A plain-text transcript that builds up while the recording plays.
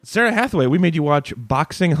Sarah Hatheway, we made you watch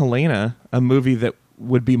Boxing Helena, a movie that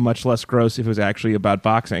would be much less gross if it was actually about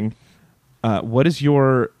boxing. What is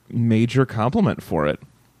your major compliment for it?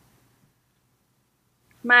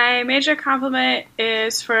 My major compliment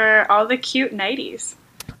is for all the cute nighties.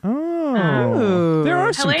 Oh. There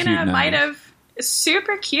are some Helena cute might 90s. have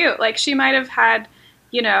super cute. Like, she might have had,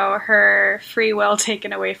 her free will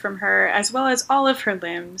taken away from her, as well as all of her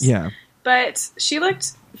limbs. Yeah. But she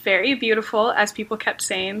looked very beautiful, as people kept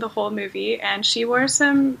saying the whole movie, and she wore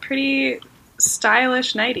some pretty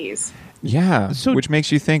stylish nighties. Yeah, So- which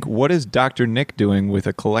makes you think, what is Dr. Nick doing with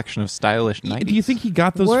a collection of stylish 90s? Do you think he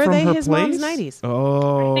got those Were from they her his place? mom's 90s?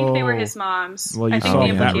 Oh. I think they were his mom's. Well, you I think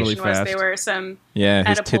solved the that implication really was fast. they were some Yeah,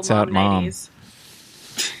 his Oedipal tits out mom. 90s.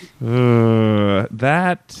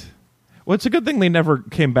 Well, it's a good thing they never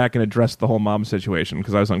came back and addressed the whole mom situation,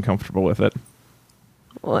 because I was uncomfortable with it.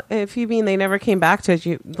 Well, if you mean they never came back to it,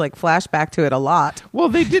 you flash back to it a lot. Well,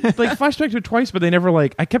 they did flashback to it twice, but they never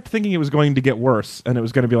I kept thinking it was going to get worse, and it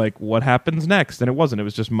was going to be like, what happens next? And it wasn't. It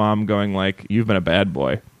was just mom going you've been a bad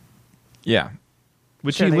boy, Yeah.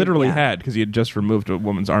 which Sure, he literally yeah. had, because he had just removed a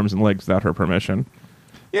woman's arms and legs without her permission.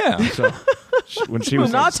 Yeah. So when she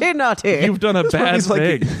was Naughty. you've done a bad he's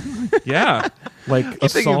like- thing. Yeah, thinking of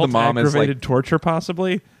assault, the mom as, aggravated torture,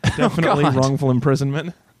 possibly. Definitely God. wrongful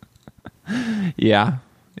imprisonment. Yeah.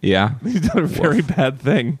 Yeah. He's done a very bad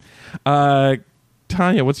thing.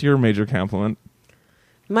 Tanya, what's your major compliment?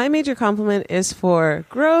 My major compliment is for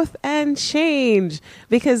growth and change,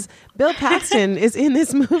 because Bill Paxton is in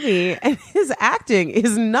this movie and his acting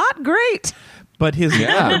is not great. But his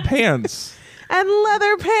leather pants. And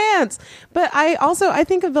leather pants. But I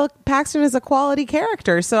think of Bill Paxton as a quality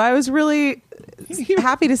character, so I was really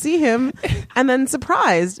happy to see him and then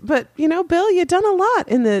surprised. But, Bill, you've done a lot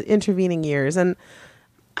in the intervening years, and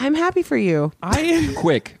I'm happy for you.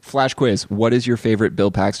 Quick, flash quiz. What is your favorite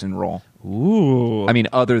Bill Paxton role? Ooh. I mean,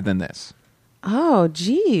 other than this. Oh,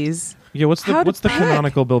 geez. Yeah, what's How the to pick?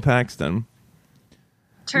 canonical Bill Paxton?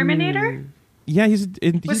 Terminator? Yeah, he's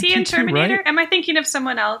Was he in T2, Terminator? right? Am I thinking of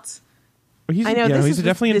someone else? He's, I know yeah, this he's is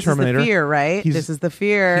definitely in Terminator. This is the fear, right? He's- This is the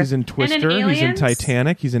fear. He's in Twister. He's in Aliens?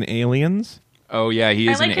 Titanic. He's in Aliens. Oh, yeah, he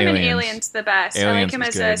I is like in him Aliens. in Aliens the best. I Aliens like him was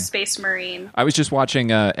as good. a space marine. I was just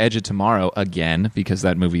watching Edge of Tomorrow again because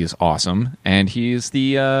that movie is awesome, and he's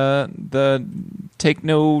the take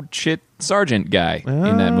no shit sergeant guy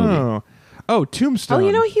in that movie. Oh, Tombstone.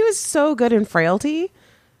 He was so good in Frailty.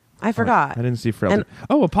 I forgot. I didn't see Frailty.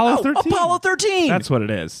 Apollo 13. Apollo 13. That's what it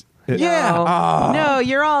is. Yeah. No,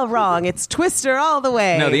 you're all wrong. It's Twister all the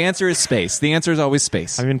way. No, the answer is space. The answer is always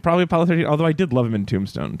space. I mean, probably Apollo 13, although I did love him in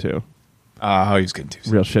Tombstone, too. Oh, he's good too.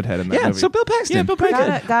 Real shithead in that Yeah, movie. so Bill Paxton. Yeah, Bill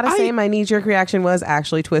Paxton. Gotta say, my knee-jerk reaction was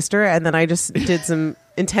actually Twister, and then I just did some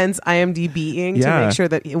intense IMDb-ing to Yeah. make sure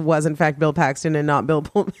that it was, in fact, Bill Paxton and not Bill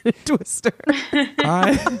Pullman in Twister.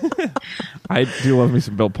 I do love me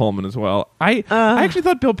some Bill Pullman as well. I actually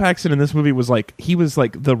thought Bill Paxton in this movie was he was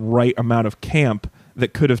the right amount of camp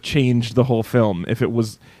that could have changed the whole film. If it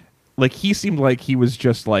was he seemed like he was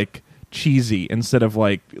just cheesy instead of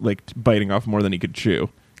biting off more than he could chew.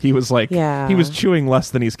 He was he was chewing less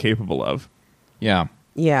than he's capable of. Yeah.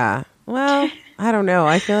 Yeah. Well, I don't know.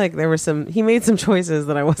 I feel like there were he made some choices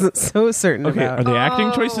that I wasn't so certain Okay, about. are they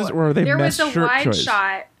acting choices or are they There mess was a shirt wide choice?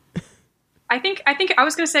 shot. I think I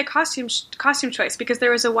was going to say costume choice, because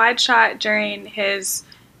there was a wide shot during his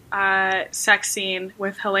sex scene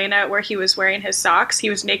with Helena where he was wearing his socks. He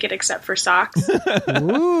was naked except for socks.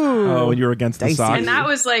 Ooh. Oh, you're against the Dicey. socks? And that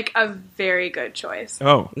was a very good choice.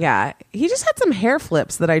 Oh. Yeah. He just had some hair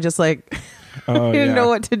flips that I just Oh, didn't yeah. know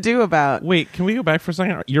what to do about. Wait, can we go back for a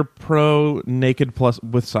second? You're pro naked plus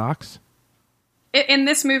with socks? In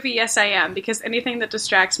this movie, yes, I am, because anything that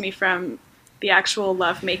distracts me from the actual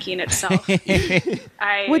love making itself.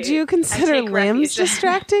 Would you consider I take limbs refuge in-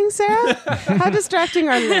 distracting, Sarah? How distracting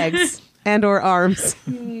are legs and or arms?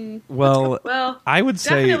 Well, Well, I would say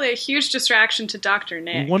definitely a huge distraction to Dr.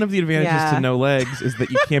 Nick. one of the advantages Yeah. to no legs is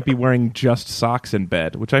that you can't be wearing just socks in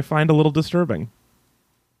bed, which I find a little disturbing.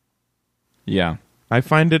 Yeah. I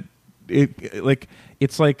find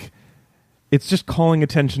it's just calling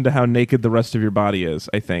attention to how naked the rest of your body is,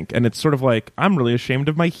 I think. And it's sort of I'm really ashamed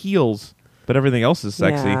of my heels, but everything else is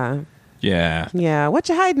sexy. Yeah. Yeah. Yeah. What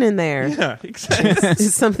you hiding in there? Yeah, exactly.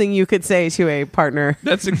 Is something you could say to a partner.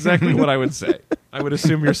 That's exactly what I would say. I would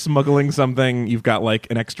assume you're smuggling something. You've got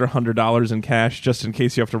an extra $100 in cash just in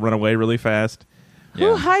case you have to run away really fast.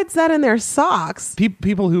 Who hides that in their socks?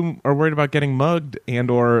 People who are worried about getting mugged and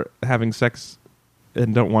or having sex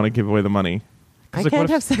and don't want to give away the money. I can't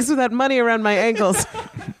have sex with that money around my ankles.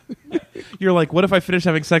 You're like, what if I finish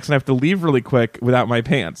having sex and I have to leave really quick without my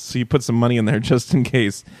pants? So you put some money in there just in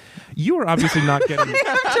case. You are obviously not getting. You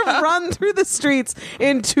have to run through the streets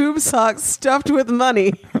in tube socks stuffed with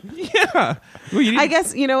money. Yeah. Well, I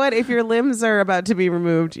guess, you know what? If your limbs are about to be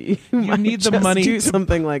removed, you might need the just money do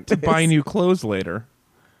something like to this. buy new clothes later.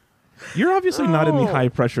 You're obviously not in the high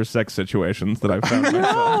pressure sex situations that I've found myself.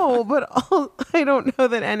 No, but I don't know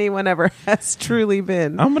that anyone ever has truly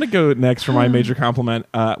been. I'm going to go next for my major compliment,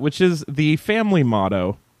 which is the family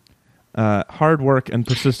motto. Hard work and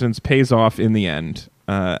persistence pays off in the end.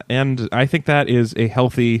 And I think that is a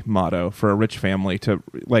healthy motto for a rich family to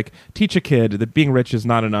like teach a kid that being rich is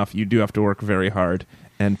not enough. You do have to work very hard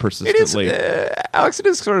and persistently. It is, Alex, it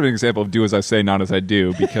is sort of an example of do as I say, not as I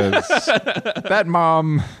do, because that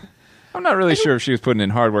mom, I'm not really sure if she was putting in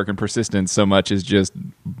hard work and persistence so much as just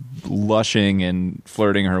lushing and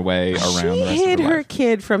flirting her way around the rest She hid of her her life.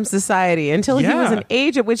 kid from society until he was Yeah. an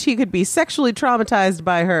age at which he could be sexually traumatized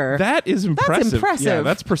by her. That is impressive. That's impressive. Yeah,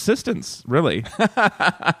 that's persistence, really.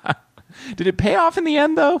 Did it pay off in the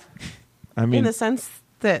end, though? I mean, in the sense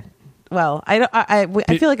that, well, I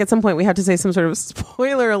feel like at some point we have to say some sort of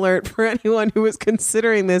spoiler alert for anyone who is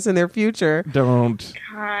considering this in their future. don't.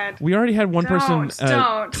 God. We already had one person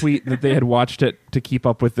Don't. tweet that they had watched it to keep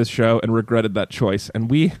up with this show and regretted that choice.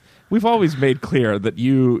 And we've always made clear that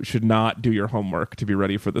you should not do your homework to be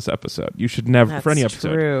ready for this episode. You should never, That's for any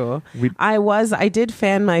episode. true. We- I did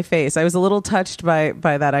fan my face. I was a little touched by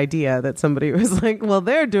that idea that somebody was like, well,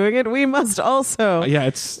 they're doing it, we must also. Yeah,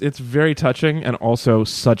 it's very touching and also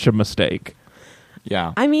such a mistake.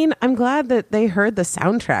 Yeah. I mean, I'm glad that they heard the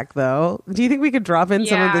soundtrack, though. Do you think we could drop in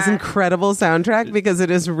some of this Yeah. incredible soundtrack? Because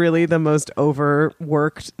it is really the most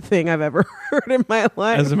overworked thing I've ever heard in my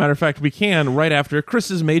life. As a matter of fact, we can right after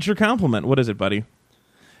Chris's major compliment. What is it, buddy?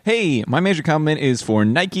 Hey, my major compliment is for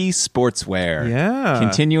Nike Sportswear. Yeah.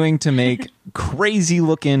 Continuing to make crazy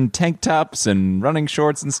looking tank tops and running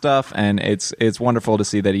shorts and stuff. And it's wonderful to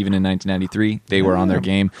see that even in 1993, they were on their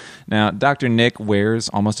game. Now, Dr. Nick wears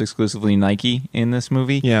almost exclusively Nike in this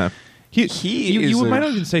movie. Yeah. He You is might not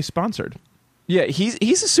even say sponsored. Yeah, he's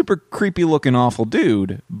a super creepy looking awful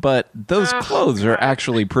dude, but those clothes are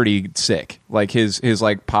actually pretty sick. Like his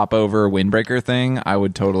like pop over windbreaker thing, I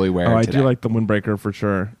would totally wear. Oh, I today. do like the windbreaker for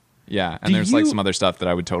sure. Yeah, and Do there's like you- some other stuff that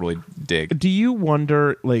I would totally dig. Do you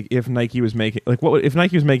wonder, like, if Nike was making, like, if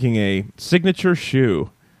Nike was making a signature shoe?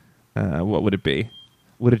 What would it be?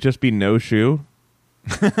 Would it just be no shoe?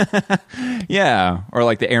 Yeah, or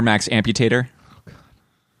like the Air Max Amputator.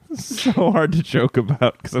 So hard to joke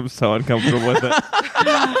about because I'm so uncomfortable with it.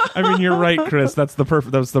 I mean, you're right, Chris. That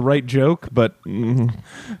was the right joke, but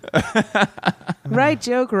Right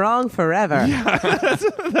joke, wrong forever.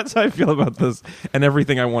 that's how I feel about this and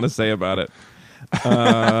everything I want to say about it.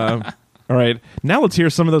 All right, now let's hear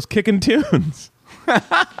some of those kicking tunes.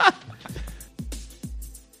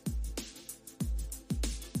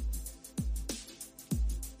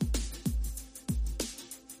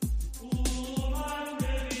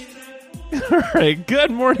 All right,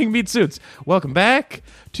 good morning, meat suits. Welcome back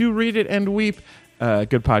to Read It and Weep.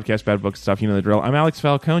 Good podcast, bad book stuff. You know the drill. I'm Alex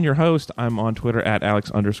Falcone, your host. I'm on Twitter at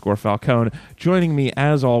Alex_Falcone. Joining me,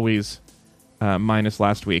 as always, minus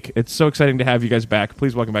last week. It's so exciting to have you guys back.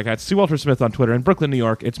 Please welcome back at C. Walter Smith on Twitter in Brooklyn, New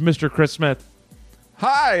York. It's Mr. Chris Smith.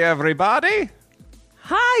 Hi, everybody.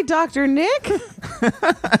 Hi, Dr. Nick.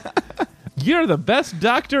 You're the best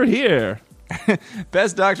doctor here.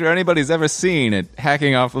 Best doctor anybody's ever seen at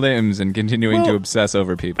hacking off limbs and continuing to obsess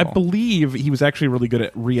over people. I believe he was actually really good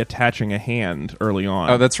at reattaching a hand early on.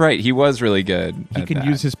 Oh, that's right. He was really good. He can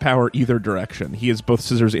use his power either direction. He is both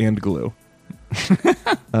scissors and glue.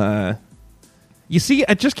 You see,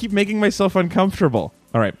 I just keep making myself uncomfortable.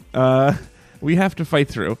 All right. We have to fight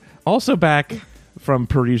through. Also back from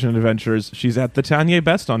Parisian Adventures, she's at the Tanya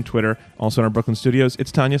Best on Twitter. Also in our Brooklyn studios,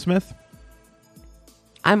 it's Tanya Smith.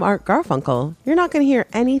 I'm Art Garfunkel. You're not going to hear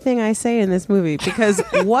anything I say in this movie because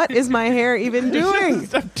what is my hair even doing?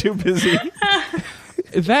 I'm too busy.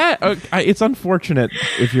 It's unfortunate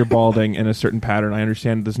if you're balding in a certain pattern. I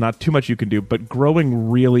understand there's not too much you can do, but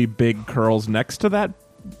growing really big curls next to that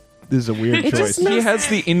is a weird It choice. just He has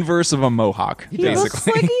the inverse of a mohawk, He basically. looks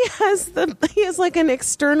like he has like an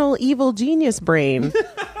external evil genius brain.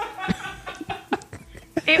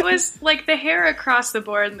 It was like the hair across the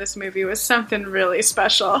board in this movie was something really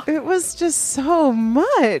special. It was just so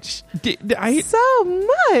much. So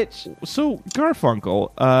much. So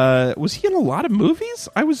Garfunkel, was he in a lot of movies?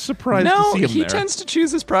 I was surprised to No, see him he there. tends to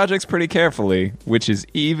choose his projects pretty carefully, which is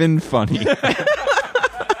even funny. I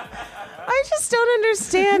just don't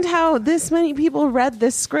understand how this many people read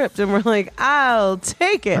this script and were like, I'll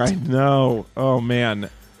take it. I know. Oh man.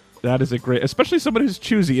 That is a great, especially somebody who's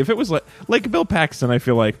choosy. If it was like Bill Paxton, I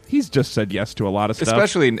feel like he's just said yes to a lot of stuff.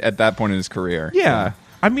 Especially at that point in his career. Yeah.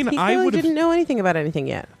 I mean, He I clearly would didn't know anything about anything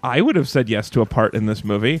yet. I would have said yes to a part in this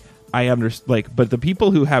movie. I understand, but the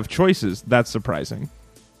people who have choices, that's surprising.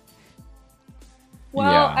 Well,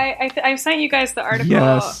 Yeah. I sent you guys the article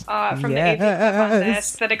Yes. from the AP Club on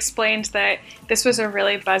this that explained that this was a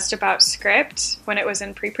really buzzed about script when it was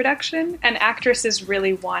in pre-production, and actresses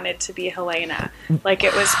really wanted to be Helena. Like,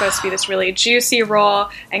 it was supposed to be this really juicy role,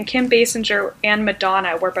 and Kim Basinger and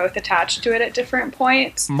Madonna were both attached to it at different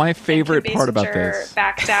points. My favorite Kim part about Basinger this.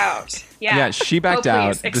 backed out. Yeah, Yeah, she backed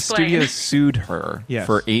out. Please, the explain. studio sued her Yes.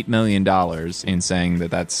 for $8 million in saying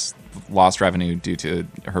that that's lost revenue due to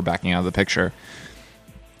her backing out of the picture.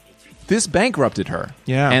 This bankrupted her.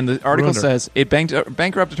 Yeah, And the article ruined her. says it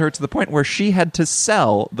bankrupted her to the point where she had to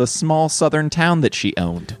sell the small southern town that she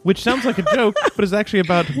owned. Which sounds like a joke, but is actually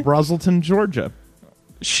about Brazelton, Georgia.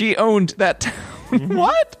 She owned that town.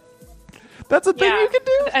 What? That's a thing you can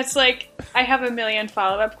do? It's like, I have a million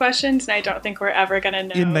follow-up questions, and I don't think we're ever going to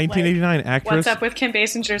know. In 1989, like, actress. what's up with Kim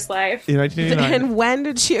Basinger's life? In 1989, And when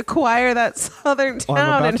did she acquire that southern town? Well, I'm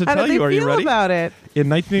about and to how tell did they you. Are you feel ready? about it? In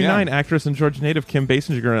 1989, Yeah. actress and Georgia native Kim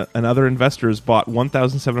Basinger and other investors bought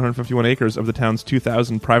 1,751 acres of the town's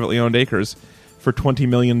 2,000 privately owned acres for $20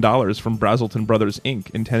 million from Brazelton Brothers, Inc.,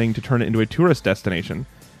 intending to turn it into a tourist destination.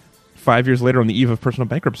 5 years later, on the eve of personal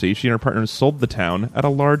bankruptcy, she and her partners sold the town at a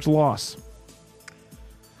large loss.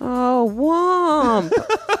 Oh, womp.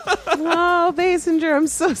 Oh, Basinger, I'm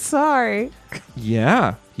so sorry.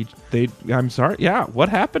 Yeah. I'm sorry. Yeah. What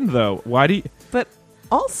happened, though? Why do you... But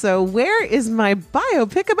also, where is my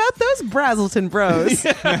biopic about those Brazelton bros?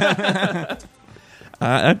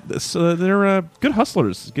 So they're good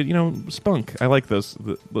hustlers. Good, spunk. I like those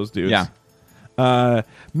dudes. Yeah.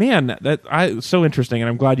 Man, so interesting, and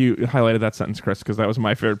I'm glad you highlighted that sentence, Chris, because that was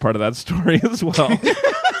my favorite part of that story as well.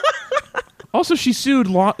 Also, she sued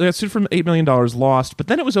for $8 million, lost, but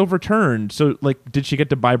then it was overturned. So, did she get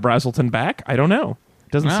to buy Brazelton back? I don't know.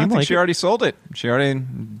 Doesn't I seem think like she it. already sold it. She already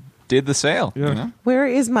did the sale. Yeah. You know? Where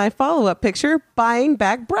is my follow-up picture? Buying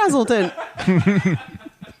back Brazelton.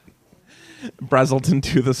 Brazelton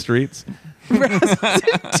to the streets.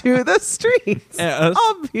 Brazelton to the streets.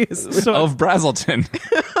 Obviously. So, Of Brazelton.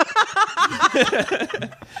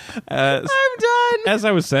 I'm done. as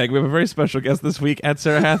I was saying, we have a very special guest this week at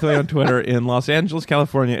Sarah Hatheway on Twitter in Los Angeles,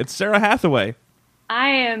 California. It's Sarah Hatheway. I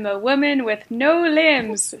am a woman with no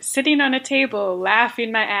limbs, sitting on a table,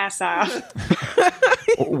 laughing my ass off.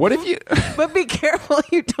 What if you... But be careful,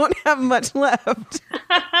 you don't have much left.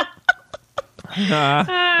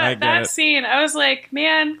 I get That it. scene, I was like,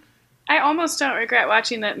 man, I almost don't regret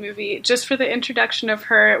watching that movie just for the introduction of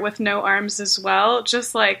her with no arms as well.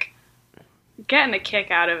 Just getting a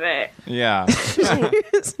kick out of it. Yeah.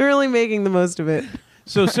 He's really making the most of it.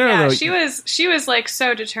 So, Sarah, Yeah, though, she was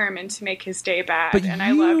so determined to make his day bad, But and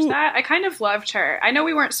I loved that. I kind of loved her. I know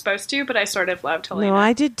we weren't supposed to, but I sort of loved Helena. No,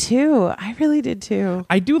 I did too. I really did too.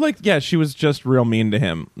 I do she was just real mean to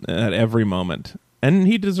him at every moment, and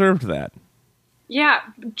he deserved that. Yeah,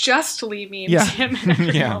 justly mean Yeah. to him. in every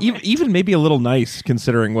Yeah. moment. Even maybe a little nice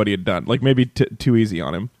considering what he had done. Maybe too easy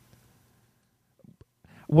on him.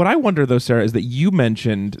 What I wonder, though, Sarah, is that you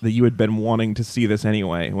mentioned that you had been wanting to see this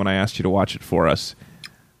anyway when I asked you to watch it for us.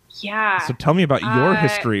 Yeah. So tell me about your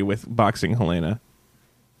history with boxing Helena.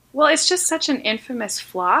 Well, it's just such an infamous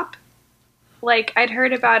flop. I'd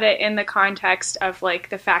heard about it in the context of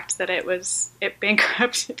the fact that it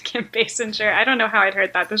bankrupted Kim Basinger. I don't know how I'd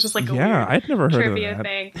heard that. There's just a weird I'd never heard of trivia that.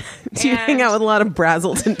 thing. Do you hang out with a lot of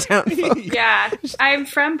Brazelton town folk? Yeah, I'm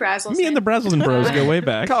from Brazelton. Me and the Brazelton Bros go way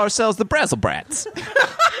back. Call ourselves the Brazel Brats.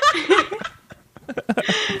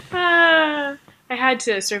 I had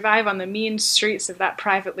to survive on the mean streets of that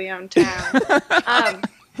privately owned town.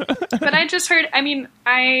 But I just heard. I mean,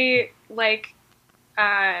 I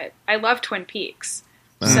love Twin Peaks.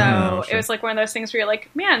 So it was one of those things where you're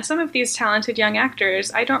like, man, some of these talented young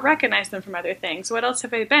actors, I don't recognize them from other things. What else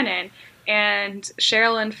have they been in? And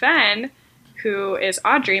Sherilyn Fenn, who is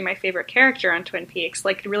Audrey, my favorite character on Twin Peaks,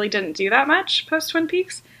 really didn't do that much post Twin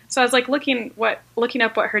Peaks. So I was looking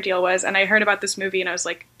up what her deal was, and I heard about this movie, and I was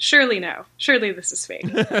like, surely this is fake.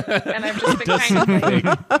 And I've just been kind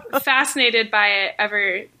of fascinated by it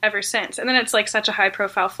ever since. And then it's such a high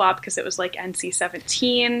profile flop because it was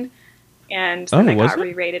NC-17, and then it got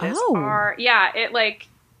re-rated as R. Yeah, it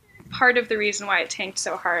part of the reason why it tanked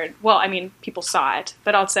so hard. Well, I mean, people saw it,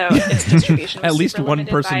 but also its distribution was At least super one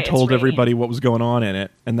limited person by its told rating. everybody what was going on in it,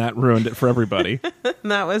 and that ruined it for everybody. And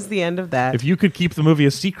that was the end of that. If you could keep the movie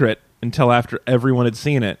a secret until after everyone had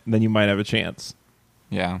seen it, then you might have a chance.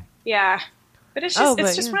 Yeah. Yeah. But it's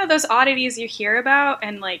just one of those oddities you hear about,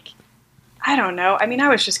 and like, I don't know. I mean, I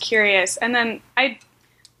was just curious, and then I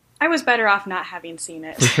was better off not having seen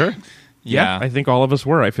it. For sure. Yeah. I think all of us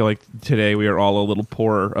were. I feel like today we are all a little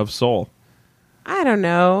poorer of soul. I don't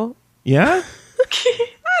know. Yeah?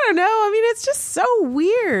 I don't know. I mean, it's just so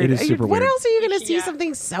weird. It is super what weird. else are you going to see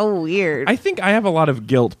something so weird? I think I have a lot of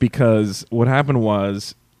guilt because what happened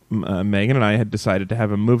was Megan and I had decided to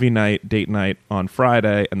have a movie night, date night on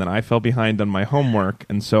Friday, and then I fell behind on my homework,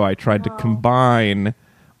 and so I tried to combine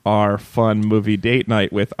our fun movie date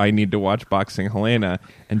night with I need to watch Boxing Helena,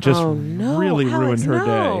 and just really ruined her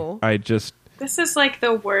day. This is like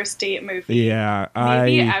the worst date movie. Yeah.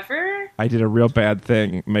 Maybe ever? I did a real bad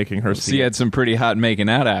thing making her see So you had some pretty hot making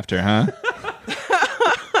out after, huh?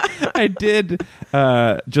 I did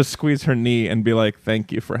just squeeze her knee and be like,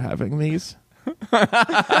 thank you for having these.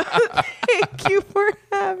 Thank you for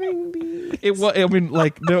having me.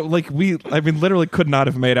 Literally could not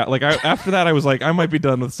have made out. Like after that, I was like, I might be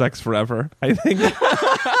done with sex forever. I think.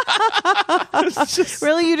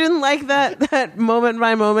 Really, you didn't like that moment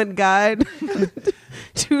by moment guide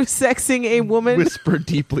to sexing a woman? Whisper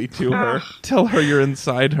deeply to her. Tell her you're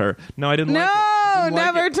inside her. No, I didn't. No, like it. I didn't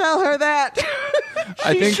never like it. tell her that.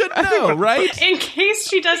 She should know, right? In case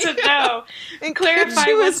she doesn't know, and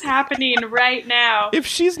clarify what's happening right now. If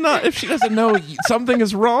she doesn't know, something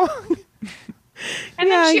is wrong. And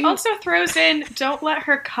then she also throws in, don't let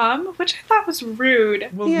her come, which I thought was rude.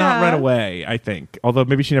 Well, not right away, I think. Although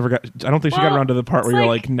maybe she never got... I don't think she got around to the part where you're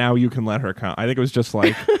like, now you can let her come. I think it was just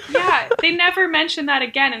like... Yeah, they never mentioned that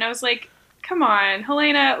again. And I was like, come on,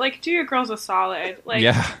 Helena, like, do your girls a solid. Like,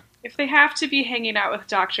 if they have to be hanging out with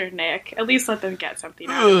Dr. Nick, at least let them get something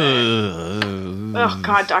out of it. Oh,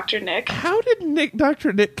 God, Dr. Nick. How did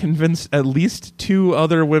Dr. Nick convince at least 2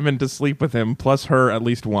 other women to sleep with him, plus her at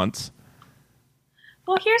least once?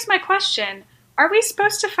 Well, here's my question. Are we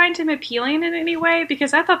supposed to find him appealing in any way?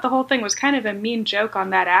 Because I thought the whole thing was kind of a mean joke on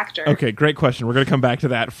that actor. Okay, great question. We're going to come back to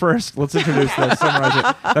that. First, let's introduce this, summarize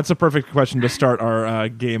it. That's a perfect question to start our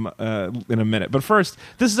game in a minute. But first,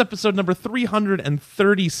 this is episode number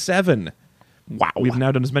 337. Wow. We've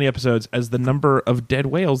now done as many episodes as the number of dead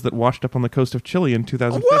whales that washed up on the coast of Chile in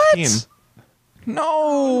 2015. What?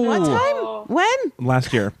 No. What time? When?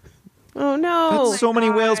 Last year. Oh, no. That's so many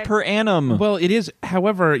whales per annum. Well, it is.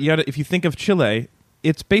 However, if you think of Chile,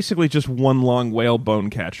 it's basically just one long whale bone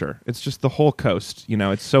catcher. It's just the whole coast.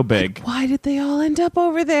 It's so big. But why did they all end up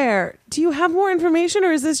over there? Do you have more information,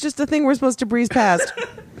 or is this just a thing we're supposed to breeze past?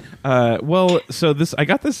 I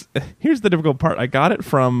got this. Here's the difficult part. I got it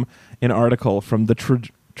from an article from the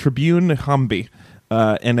Tribune Hambi,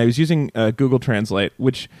 and I was using Google Translate,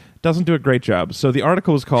 which doesn't do a great job. So the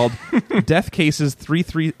article was called Death Cases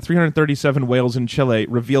 337 Whales in Chile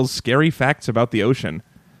Reveals Scary Facts About the Ocean,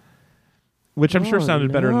 which I'm sure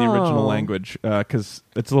sounded better in the original language because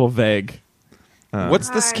it's a little vague.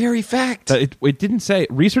 What's the scary fact? It didn't say.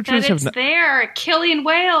 Researchers that it's there killing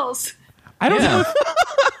whales. I don't know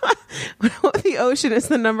if the ocean is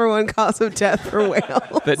the number one cause of death for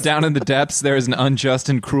whales. That down in the depths there is an unjust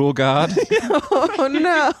and cruel God. Oh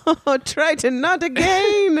no, try to not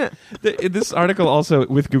again. This article also,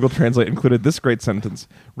 with Google Translate, included this great sentence.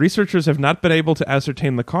 Researchers have not been able to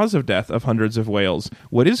ascertain the cause of death of hundreds of whales.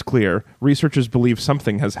 What is clear, researchers believe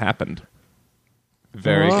something has happened.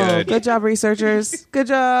 Very good. Good job, researchers. Good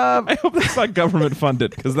job. I hope that's not government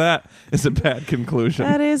funded, because that is a bad conclusion.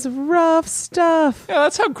 That is rough stuff. Yeah,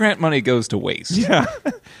 that's how grant money goes to waste. Yeah.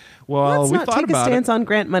 Well, Let's we not thought take a about stance it. on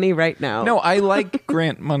grant money right now. No, I like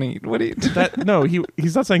grant money. What do you... No,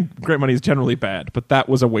 he's not saying grant money is generally bad, but that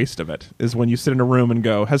was a waste of it, is when you sit in a room and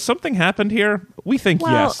go, has something happened here? We think yes.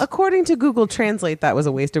 Well, according to Google Translate, that was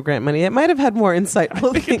a waste of grant money. It might have had more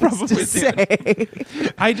insightful things to say.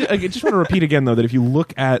 I just want to repeat again, though, that if you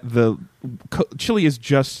look at Chile is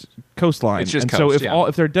just coastline. It's just and coast, so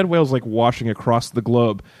if there are dead whales like washing across the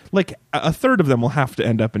globe, like a third of them will have to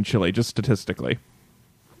end up in Chile, just statistically.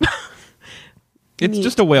 It's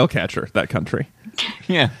just a whale catcher, that country.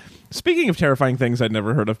 Yeah. Speaking of terrifying things I'd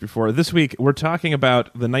never heard of before, this week we're talking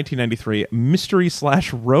about the 1993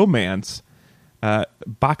 mystery/romance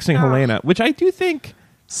Boxing Helena, which I do think...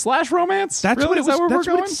 /romance? That's really? what it was. Is that where That's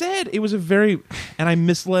we're what going? it said. It was a very... And I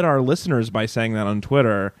misled our listeners by saying that on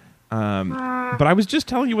Twitter. But I was just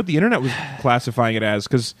telling you what the internet was classifying it as,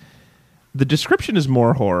 because the description is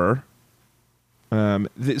more horror.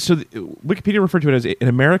 Wikipedia referred to it as an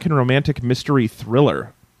American romantic mystery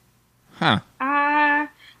thriller. Huh. I'd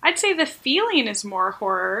say the feeling is more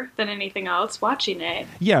horror than anything else watching it.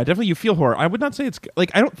 Yeah, definitely you feel horror. I would not say it's...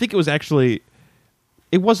 Like, I don't think it was actually...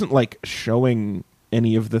 It wasn't, like, showing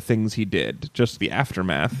any of the things he did, just the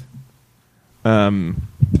aftermath.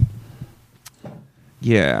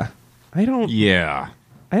 Yeah. I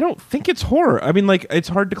don't think it's horror. I mean, like, it's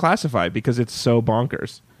hard to classify because it's so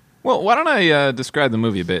bonkers. Well, why don't I describe the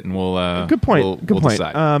movie a bit, and we'll good point. We'll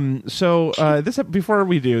decide. Before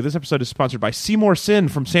we do, this episode is sponsored by Seymour Sin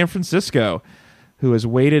from San Francisco, who has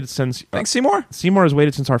waited since. Thanks, Seymour. Seymour has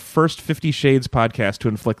waited since our first 50 Shades podcast to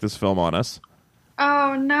inflict this film on us.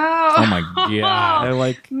 Oh no! Oh my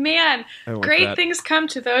god! Man, great that. Things come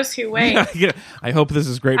to those who wait. Yeah, I hope this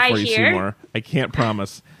is great for I you, hear. Seymour. I can't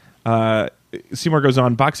promise. Seymour goes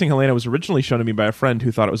on, Boxing Helena was originally shown to me by a friend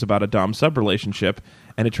who thought it was about a dom-sub relationship,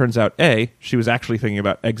 and it turns out, A, she was actually thinking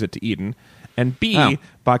about Exit to Eden, and B,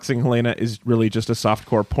 Boxing Helena is really just a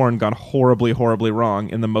softcore porn gone horribly, horribly wrong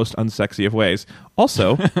in the most unsexy of ways.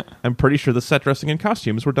 Also, I'm pretty sure the set dressing and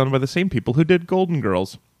costumes were done by the same people who did Golden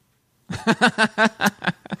Girls.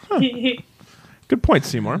 Good point,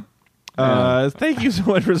 Seymour. Thank you so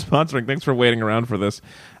much for sponsoring. Thanks for waiting around for this.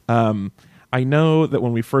 I know that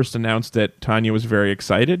when we first announced it, Tanya was very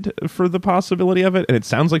excited for the possibility of it, and it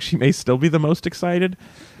sounds like she may still be the most excited.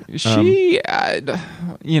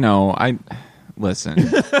 Listen,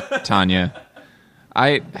 Tanya,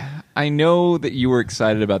 I know that you were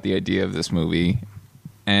excited about the idea of this movie,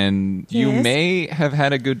 and you may have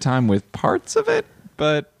had a good time with parts of it,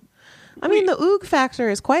 but I mean, the oog factor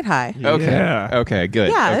is quite high. Okay. Yeah. Okay, good.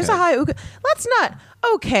 Yeah, okay. there's a high oog. Let's not.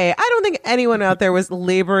 Okay, I don't think anyone out there was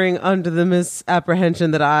laboring under the misapprehension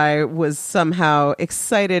that I was somehow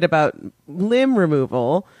excited about limb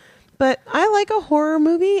removal. But I like a horror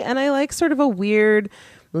movie, and I like sort of a weird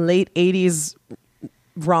late 80s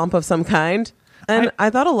romp of some kind. And I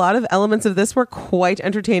thought a lot of elements of this were quite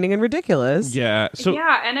entertaining and ridiculous. Yeah. So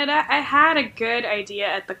and I had a good idea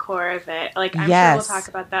at the core of it. Like, I'm sure Yes. we'll talk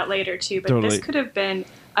about that later too. But Totally. this could have been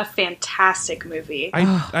a fantastic movie.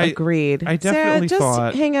 Agreed. I definitely Sarah, thought.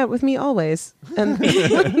 just hang out with me always, and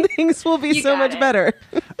things will be You so got much it. better.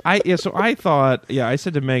 I thought. Yeah, I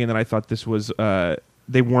said to Megan that I thought this was.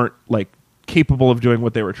 They weren't like capable of doing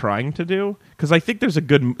what they were trying to do, because I think there's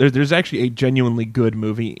actually a genuinely good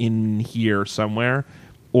movie in here somewhere,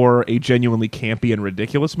 or a genuinely campy and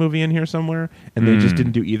ridiculous movie in here somewhere, and they just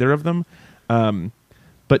didn't do either of them.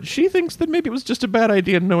 But she thinks that maybe it was just a bad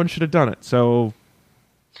idea and no one should have done it. So,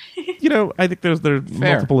 I think there's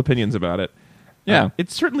multiple opinions about it. Yeah.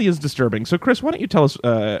 It certainly is disturbing. So, Chris, why don't you tell us,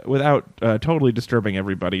 without totally disturbing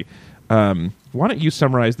everybody, why don't you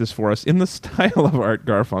summarize this for us in the style of Art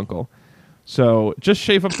Garfunkel? So, just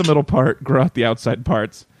shave up the middle part, grow out the outside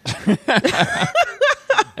parts, and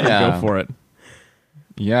go for it.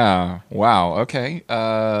 Yeah. Wow. Okay.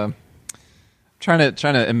 Trying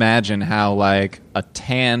to imagine how like a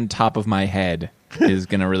tan top of my head is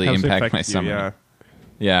going to really How's it impact affect my you? summer. Yeah.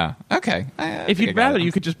 Yeah. Okay. If you'd rather,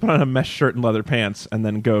 you could just put on a mesh shirt and leather pants and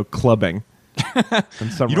then go clubbing. You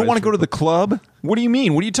don't want to go to the club? What do you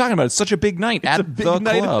mean? What are you talking about? It's such a big night It's at a big the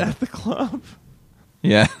night club. at the club.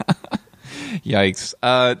 Yeah. Yikes.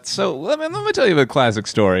 So let me tell you a classic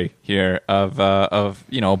story here of a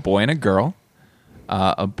boy and a girl.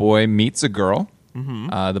 A boy meets a girl.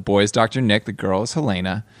 Mm-hmm. The boy is Dr. Nick. The girl is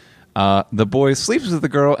Helena. The boy sleeps with the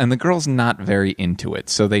girl, and the girl's not very into it,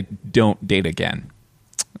 so they don't date again.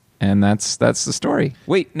 And that's the story.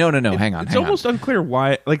 Wait, no. Hang on. It's almost unclear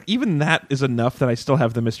why. Like, even that is enough that I still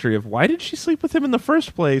have the mystery of why did she sleep with him in the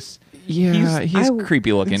first place? Yeah, he's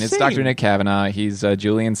creepy looking. insane. It's Dr. Nick Kavanagh. He's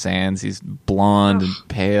Julian Sands. He's blonde and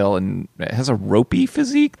pale and has a ropey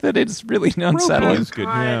physique that is really unsettling. Is good.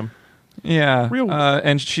 God. Yeah. Real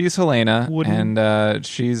and she's Helena, wooden. and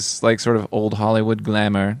she's like sort of old Hollywood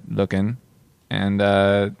glamour looking. And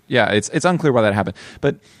it's unclear why that happened.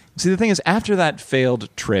 But see, the thing is, after that failed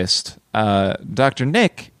tryst, Dr.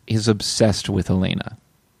 Nick is obsessed with Helena.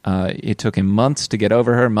 It took him months to get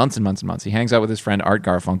over her, months and months and months. He hangs out with his friend Art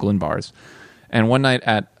Garfunkel in bars. And one night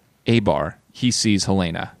at a bar, he sees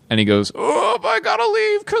Helena. And he goes, "Oh, I gotta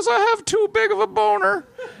leave because I have too big of a boner."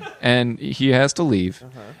 And he has to leave.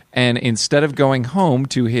 And instead of going home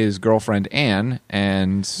to his girlfriend Anne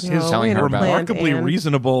and telling her about remarkably Anne.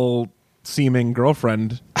 reasonable seeming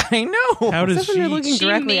girlfriend. I know. How does Especially when you're looking She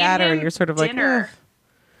directly made at her, and him you're sort of dinner.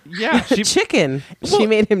 Yeah, like, chicken. She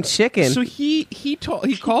made him chicken. So he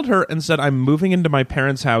called her and said, "I'm moving into my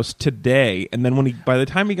parents' house today." And then by the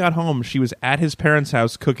time he got home, she was at his parents'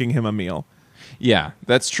 house cooking him a meal. Yeah,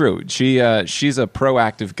 that's true. She's a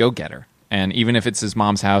proactive go-getter. And even if it's his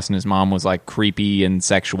mom's house and his mom was like creepy and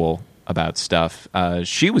sexual about stuff,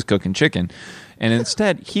 she was cooking chicken. And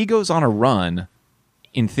instead, he goes on a run,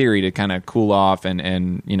 in theory, to kind of cool off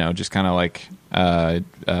and just kind of like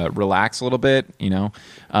relax a little bit, And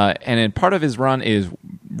then part of his run is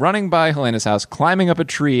running by Helena's house, climbing up a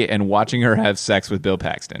tree, and watching her have sex with Bill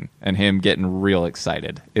Paxton, and him getting real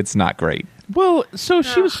excited. It's not great. Well, so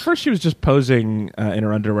she was just posing in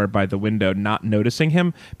her underwear by the window, not noticing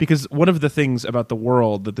him, because one of the things about the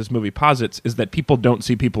world that this movie posits is that people don't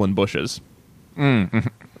see people in bushes.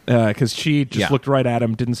 Because she just looked right at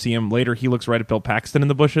him, didn't see him. Later, he looks right at Bill Paxton in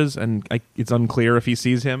the bushes, and it's unclear if he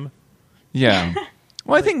sees him. Yeah.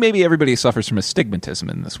 Well, I think maybe everybody suffers from astigmatism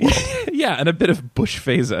in this world. Yeah, and a bit of bush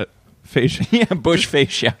fascia. Yeah, bush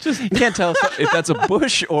fascia. You can't tell if that's a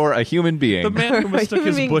bush or a human being. The man who mistook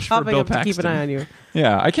his bush for Bill Paxton. Keep an eye on you.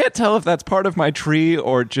 Yeah, I can't tell if that's part of my tree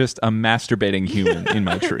or just a masturbating human in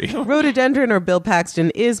my tree. Rhododendron or Bill Paxton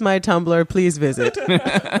is my Tumblr. Please visit.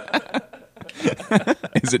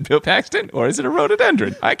 Is it Bill Paxton or is it a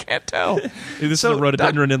rhododendron? I can't tell. This is a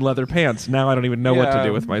rhododendron in leather pants. Now I don't even know what to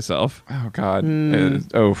do with myself. Oh, God.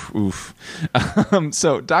 Oof.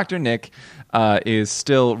 So Dr. Nick is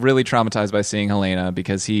still really traumatized by seeing Helena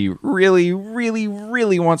because he really, really,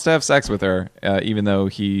 really wants to have sex with her, even though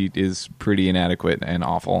he is pretty inadequate and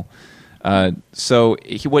awful. So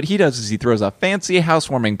what he does is he throws a fancy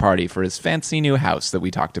housewarming party for his fancy new house that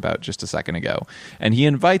we talked about just a second ago. And he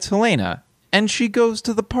invites Helena, and she goes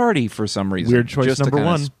to the party for some reason. Weird choice number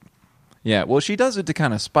one. Yeah, well, she does it to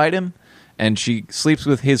kind of spite him, and she sleeps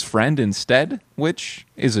with his friend instead, which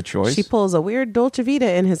is a choice. She pulls a weird Dolce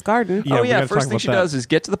Vita in his garden. Yeah, first thing she does is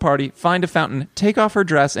get to the party, find a fountain, take off her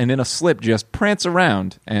dress, and in a slip just prance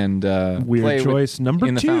around and weird play choice number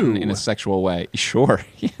in the two. fountain in a sexual way. Sure,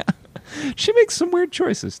 yeah. She makes some weird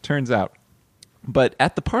choices, turns out. But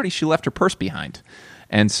at the party, she left her purse behind.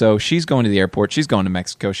 And so she's going to the airport, she's going to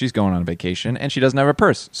Mexico, she's going on a vacation, and she doesn't have a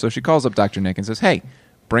purse. So she calls up Dr. Nick and says, hey,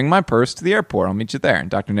 bring my purse to the airport. I'll meet you there. And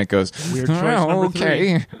Dr. Nick goes, weird choice number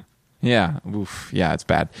three. Yeah. Oof. Yeah, it's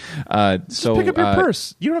bad. Just pick up your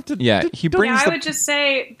purse. You don't have to. Yeah, he brings. I would just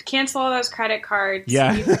say cancel all those credit cards.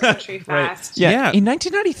 Yeah. Leave the country fast. Yeah. Yeah. In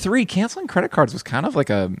 1993, canceling credit cards was kind of like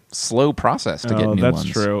a slow process to get new that's ones.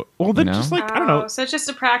 true. Well, then just I don't know. So it's just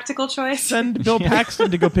a practical choice. Send Bill Paxton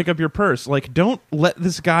to go pick up your purse. Like, don't let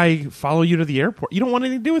this guy follow you to the airport. You don't want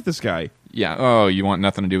anything to do with this guy. Yeah. Oh, you want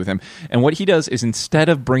nothing to do with him. And what he does is instead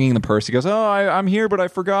of bringing the purse, he goes, "Oh, I'm here, but I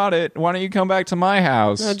forgot it. Why don't you come back to my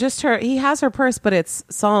house?" No, just her. He has her purse, but it's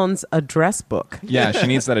Solon's address book. Yeah, she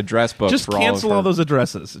needs that address book. Just for cancel all those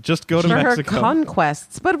addresses. Just go to For Mexico. her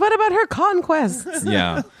conquests. But what about her conquests?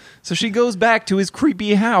 Yeah. So she goes back to his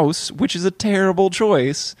creepy house, which is a terrible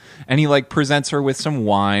choice. And he presents her with some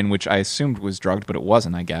wine, which I assumed was drugged, but it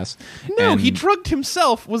wasn't, I guess. No, And- he drugged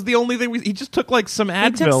himself. Was the only thing. He just took some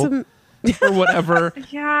Advil or whatever.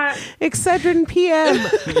 Yeah. Excedrin PM.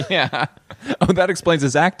 Yeah. Oh, that explains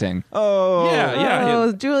his acting. Oh. Yeah.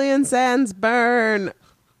 Oh, Julian Sands burn.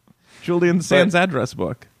 Julian Sands' address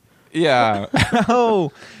book. Yeah.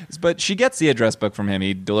 Oh. But she gets the address book from him.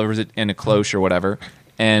 He delivers it in a cloche or whatever.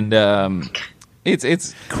 And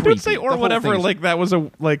it's creepy. Don't say or whatever. That was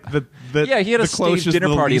the yeah, he had a cloche staged is dinner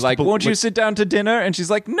the party. least Won't you sit down to dinner? And she's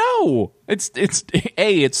like, no. It's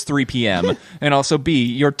A, it's 3 p.m. and also B,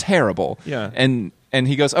 you're terrible. Yeah. And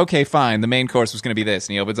he goes, okay, fine. The main course was going to be this.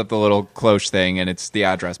 And he opens up the little cloche thing, and it's the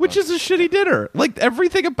address book. Which is a shitty dinner.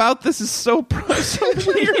 Everything about this is so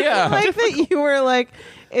weird. Yeah. Like that you were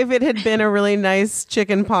if it had been a really nice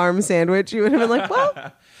chicken parm sandwich, you would have been like, well,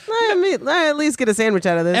 I at least get a sandwich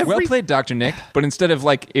out of this. Well played, Dr. Nick. But instead of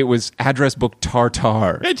it was address book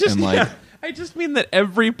tartar. I just mean that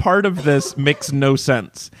every part of this makes no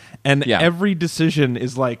sense. And every decision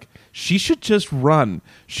is she should just run.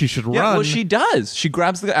 She should run. Well, she does. She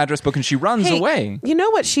grabs the address book and she runs away. You know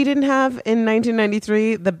what she didn't have in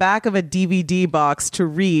 1993? The back of a DVD box to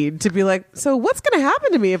read, to be so what's going to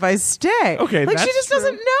happen to me if I stay? Okay, she just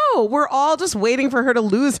doesn't know. We're all just waiting for her to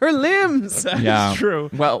lose her limbs. That's true.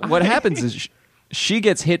 Well, what happens is she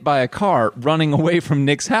gets hit by a car running away from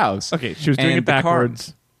Nick's house. Okay, she was doing it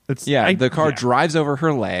backwards. The car drives over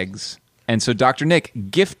her legs. And so Dr. Nick,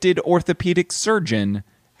 gifted orthopedic surgeon,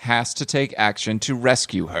 has to take action to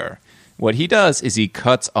rescue her. What he does is he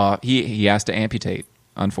cuts off. He has to amputate,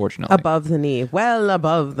 unfortunately. Above the knee. Well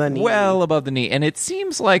above the knee. Well above the knee. And it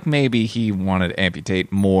seems like maybe he wanted to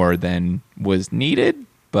amputate more than was needed,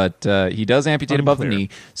 but he does amputate above the knee.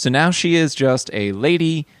 So now she is just a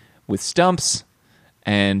lady with stumps,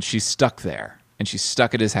 and she's stuck there. And she's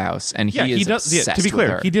stuck at his house, and he is obsessed to be clear,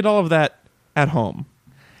 with her. he did all of that at home.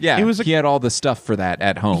 Yeah, he had all the stuff for that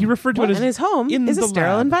at home. He referred to it as and his home is a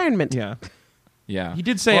sterile lab. environment. Yeah. Yeah. He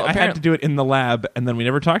did say, I had to do it in the lab, and then we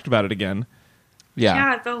never talked about it again. Yeah.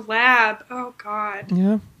 Yeah, the lab. Oh, God.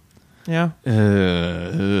 Yeah.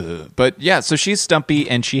 But yeah, so she's stumpy,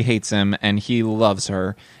 and she hates him, and he loves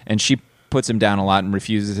her, and she puts him down a lot and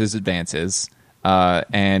refuses his advances.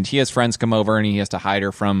 And he has friends come over, and he has to hide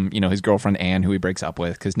her from, his girlfriend Anne, who he breaks up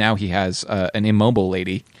with, because now he has an immobile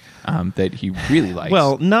lady that he really likes.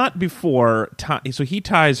 Well, not before. So he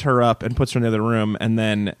ties her up and puts her in the other room, and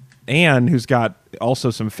then Anne, who's got also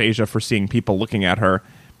some aphasia for seeing people looking at her,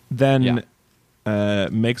 then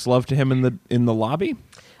makes love to him in the lobby.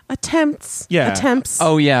 Attempts.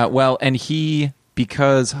 Oh yeah. Well, and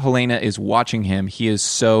because Helena is watching him, he is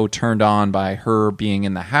so turned on by her being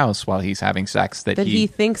in the house while he's having sex that he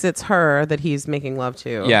thinks it's her that he's making love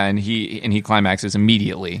to. Yeah, and he climaxes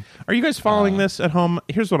immediately. Are you guys following this at home?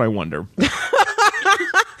 Here's what I wonder. How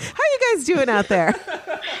are you guys doing out there?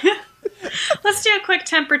 Let's do a quick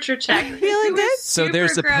temperature check. Feeling good? So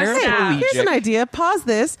there's a grossed parent out. collegiate. Here's an idea. Pause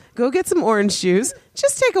this. Go get some orange juice.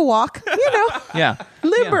 Just take a walk. Yeah.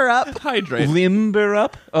 Limber up. Hydrate. Limber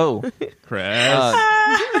up. Oh, Chris.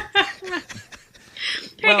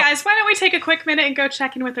 Hey guys, why don't we take a quick minute and go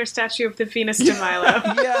check in with our statue of the Venus de Milo?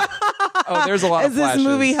 yeah. Oh, there's a lot As of this flashes.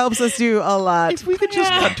 movie helps us do a lot. If we could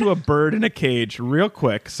just cut to a bird in a cage real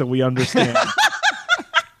quick so we understand.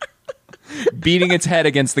 Beating its head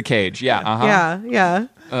against the cage. Yeah. Uh-huh.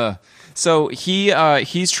 Yeah. So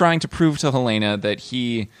he's trying to prove to Helena that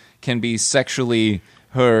he can be sexually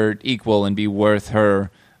her equal and be worth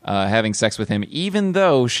her having sex with him, even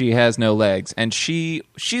though she has no legs. And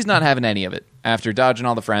she's not having any of it. After dodging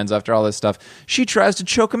all the friends, after all this stuff, she tries to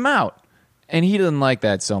choke him out. And he doesn't like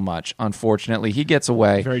that so much. Unfortunately, he gets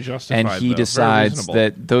away. Very justified, and he though. decides Very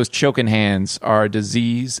that those choking hands are a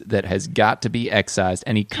disease that has got to be excised.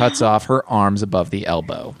 And he cuts off her arms above the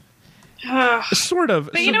elbow. Sort of.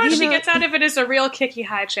 But you know what she gets out of it is a real kicky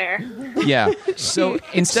high chair. Yeah. So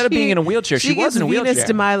instead of being in a wheelchair, she was in a wheelchair. Venus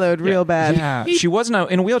de Milo real bad. Yeah. She was in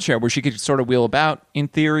a wheelchair where she could sort of wheel about, in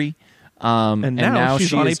theory. And now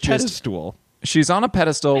she's on a is just- pedestal. She's on a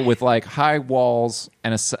pedestal with like high walls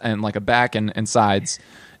and like a back and sides,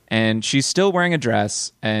 and she's still wearing a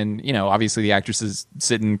dress. And obviously the actress is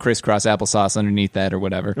sitting crisscross applesauce underneath that or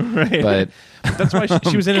whatever. Right. But That's why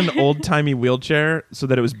she was in an old timey wheelchair so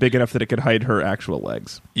that it was big enough that it could hide her actual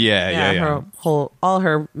legs. Her all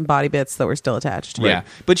her body bits that were still attached. Yeah,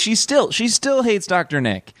 but she still hates Dr.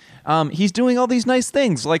 Nick. He's doing all these nice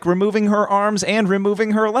things, like removing her arms and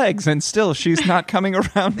removing her legs, and still she's not coming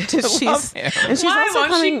around to love him. And she's Why also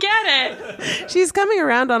won't coming, she get it? She's coming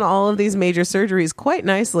around on all of these major surgeries quite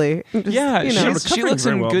nicely. Just, Yeah, you know. she looks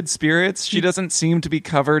very in well. good spirits. She doesn't seem to be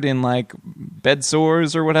covered in like bed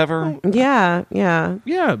sores or whatever. Yeah. Yeah.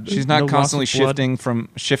 She's not no loss constantly of blood.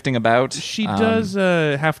 shifting about. She does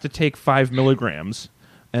have to take 5 milligrams,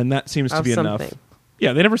 and that seems to Of be enough. something.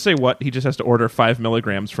 Yeah, they never say what. He just has to order 5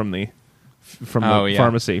 milligrams from the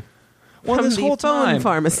pharmacy. Well, From this the whole phone time,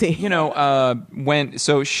 pharmacy.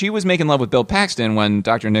 so she was making love with Bill Paxton when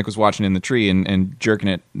Dr. Nick was watching in the tree and jerking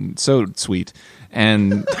it. So sweet.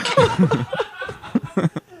 And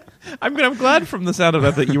I'm glad from the sound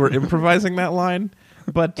of that you were improvising that line.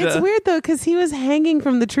 But It's weird though because he was hanging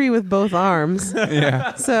from the tree with both arms.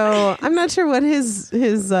 yeah. So I'm not sure what his.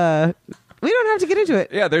 We don't have to get into it.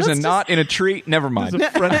 Yeah, there's Let's a knot in a tree. Never mind. it's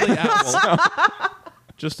a friendly owl.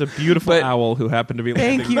 Just a beautiful owl who happened to be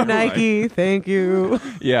Thank landing you, nearby. Nike. Thank you.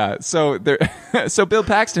 Yeah, so Bill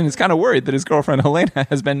Paxton is kind of worried that his girlfriend Helena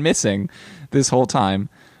has been missing this whole time.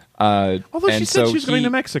 Although she and said so she was going to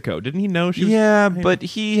Mexico. Didn't he know she was... Yeah, but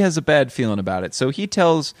he has a bad feeling about it. So he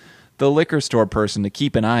tells the liquor store person to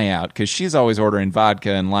keep an eye out because she's always ordering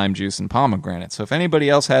vodka and lime juice and pomegranate. So if anybody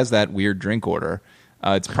else has that weird drink order,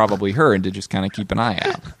 it's probably her, and to just kind of keep an eye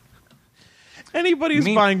out. Anybody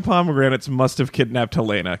who's buying pomegranates must have kidnapped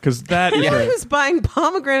Helena, because that is Anyone who's buying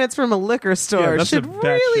pomegranates from a liquor store that's should a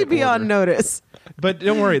really batshit be on order. notice. But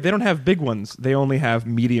don't worry, they don't have big ones. They only have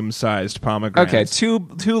medium-sized pomegranates. Okay,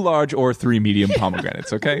 two large or 3 medium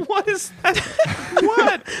pomegranates, okay? What is that?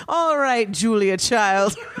 What? All right, Julia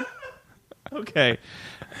Child. Okay.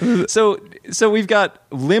 So we've got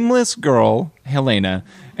limbless girl Helena,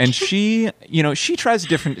 and she tries a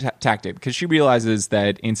different tactic because she realizes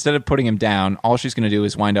that instead of putting him down, all she's going to do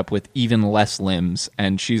is wind up with even less limbs,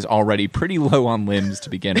 and she's already pretty low on limbs to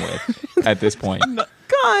begin with at this point.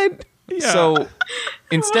 God. Yeah. So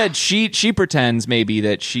instead, she pretends maybe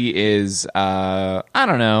that she is I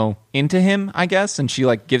don't know, into him, I guess, and she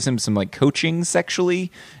like gives him some like coaching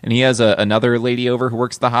sexually, and he has another lady over who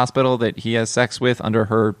works at the hospital that he has sex with under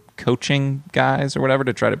her coaching guys or whatever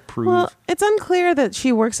to try to prove. Well, it's unclear that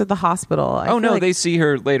she works at the hospital. I oh feel no, like- they see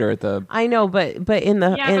her later at the. I know, but in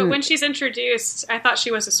the but when she's introduced, I thought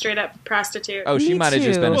she was a straight up prostitute. Oh, she Me might have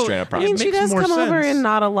just been a too. straight up I mean, prostitute. she makes does more come over sense. in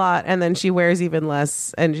not a lot, and then she wears even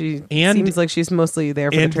less, and she seems like she's mostly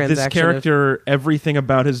there for the And transaction. this character, everything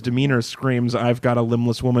about his demeanor screams, "I've got a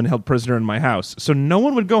limbless woman held prisoner in my house." So no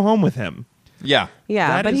one would go home with him. Yeah. Yeah,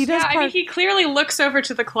 That but is- he does. Yeah, I mean, he clearly looks over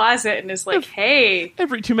to the closet and is like, "Hey."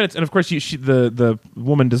 Every 2 minutes, and of course, the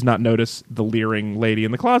woman does not notice the leering lady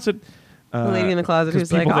in the closet. the lady in the closet 'cause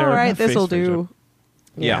who's like, people "All there right, have this will face do."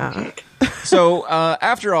 Yeah. So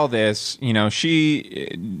after all this,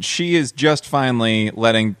 she is just finally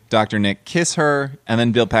letting Dr. Nick kiss her, and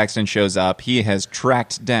then Bill Paxton shows up. He has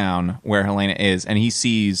tracked down where Helena is, and he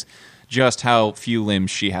sees just how few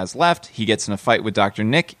limbs she has left. He gets in a fight with Dr.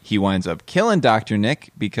 Nick. He winds up killing Dr. Nick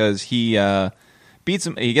because he beats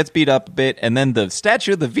him. He gets beat up a bit, and then the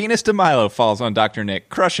statue of the Venus de Milo falls on Dr. Nick,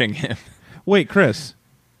 crushing him. Wait, Chris,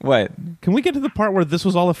 What? can we get to the part where this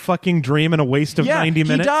was all a fucking dream and a waste of 90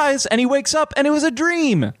 minutes? He dies and he wakes up and it was a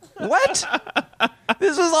dream. What?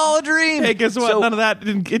 This was all a dream. Hey, guess what? So- None of that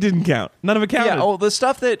didn't count. None of it counted. Yeah, well, the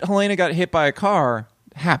stuff that Helena got hit by a car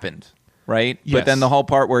happened, right? Yes. But then the whole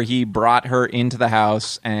part where he brought her into the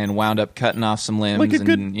house and wound up cutting off some limbs like a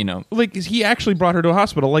good, and, like he actually brought her to a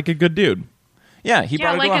hospital like a good dude. yeah, he Yeah,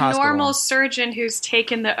 brought her like to a a hospital. normal surgeon who's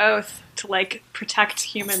taken the oath to like protect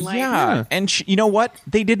human life. Yeah, and you know what?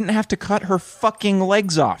 They didn't have to cut her fucking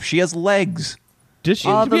legs off. She has legs. Did she?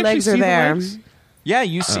 All Did we the actually legs are see the there. legs? Yeah,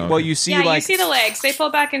 you see. Well, you see, Yeah, like you see the legs. They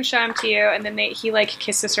pull back and show them to you, and then he like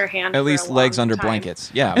kisses her hand. at for least a legs long under time.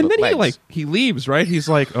 blankets. Yeah, And but then legs. he leaves, right? He's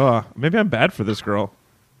like, "Oh, maybe I'm bad for this girl."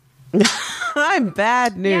 I'm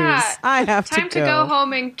bad news. Yeah, I have time to go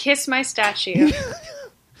home and kiss my statue.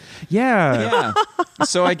 Yeah. Yeah.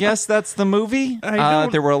 So I guess that's the movie. I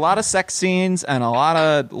don't- There were a lot of sex scenes and a lot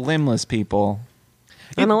of limbless people.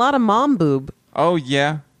 And a lot of mom boob. Oh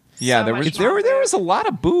yeah, yeah. So there much was there longer. was a lot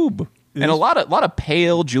of boob and a lot of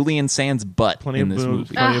pale Julian Sands butt Plenty in of this boobs,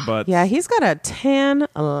 movie. plenty of butts. Yeah, he's got a tan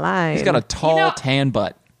line. He's got a tall You know- tan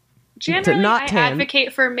butt. Generally, not I tan.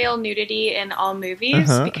 advocate for male nudity in all movies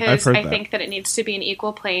I've because heard I that. think that it needs to be an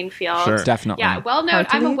equal playing field. Sure. Definitely. Yeah, well known.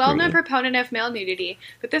 Heartily I'm a well known agree. proponent of male nudity,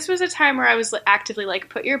 but this was a time where I was actively like,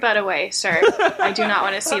 "Put your butt away, sir. I do not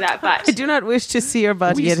want to see that butt." I do not wish to see your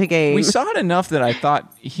butt yet again. We saw it enough that I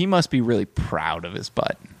thought he must be really proud of his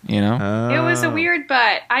butt. You know. It was a weird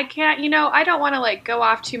butt. I can't, I don't want to like go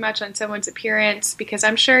off too much on someone's appearance because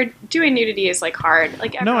I'm sure doing nudity is like hard.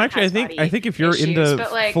 Like No, everyone actually, has I body think if you're issues, into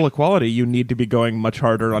but, like, full equality, you need to be going much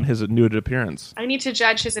harder on his nude appearance. I need to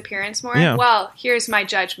judge his appearance more. Yeah. Well, here's my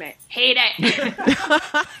judgment. Hate it.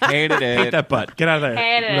 Hated Hate it. that butt. Get out of there.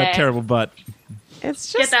 Hated That it. terrible butt.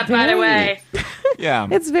 It's Get just that butt very- away. Yeah.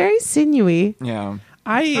 It's very sinewy. Yeah.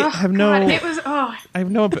 I have God, no. it was. Oh, I have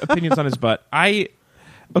no opinions on his butt.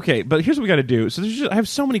 Okay, but here's what we got to do. So I have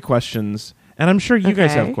so many questions, and I'm sure you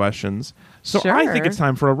guys Okay. have questions. So I think Sure. it's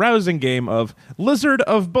time for a rousing game of Lizard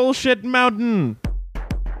of Bullshit Mountain.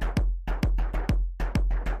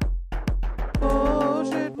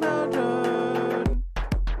 Bullshit mountain.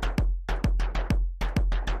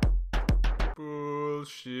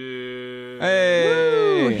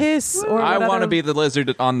 Hey. Hiss or I what want to other- be the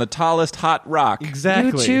lizard on the tallest hot rock.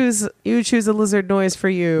 Exactly. You choose a lizard noise for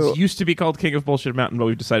you. It used to be called King of Bullshit Mountain, but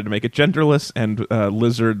we've decided to make it genderless, and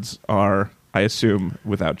lizards are, I assume,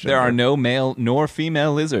 without gender. There are no male nor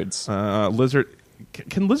female lizards. lizard.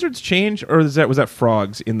 Can lizards change, or was that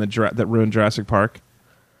frogs in the that ruined Jurassic Park?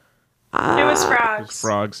 it was frogs.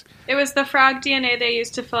 Frogs. It was the frog DNA they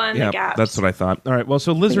used to fill in Yeah, the gaps. that's what I thought. All right, well,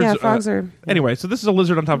 so lizards. yeah, frogs are. Anyway, so this is a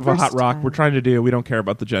lizard on top of a hot rock. Versatile. We're trying to do. We don't care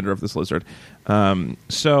about the gender of this lizard. Actually,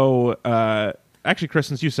 Chris,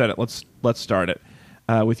 since you said it, let's start it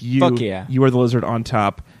with you. Fuck yeah. You are the lizard on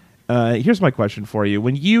top. Here's my question for you: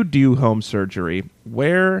 when you do home surgery,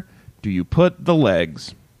 where do you put the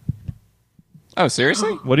legs? Oh,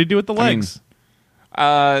 seriously? What do you do with the I mean, legs?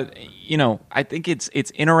 I think it's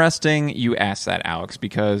interesting you ask that, Alex,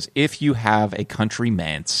 because if you have a country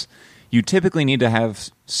manse, you typically need to have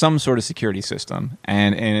some sort of security system,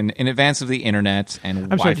 and in advance of the internet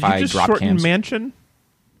and I'm sorry. Wi-Fi Did you just drop shorten cams. mansion?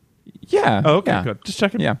 Yeah. Oh, okay, yeah. good. Just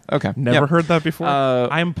checking. Yeah. Okay. Never Yep. heard that before. Uh,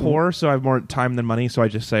 I'm poor, so I have more time than money, so I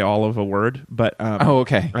just say all of a word. But Oh,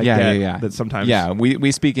 okay. I yeah, get yeah. That sometimes. Yeah,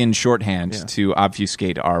 we speak in shorthand Yeah. to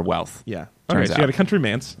obfuscate our wealth. Yeah. All right. Turns So you got out. a country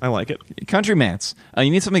manse. I like it. Country manse.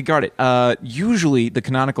 You need something to guard it. Usually, the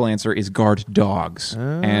canonical answer is guard dogs,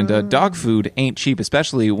 and dog food ain't cheap,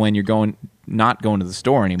 especially when you're not going to the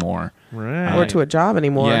store anymore. Right. or to a job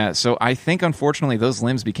anymore. Yeah, so I think unfortunately those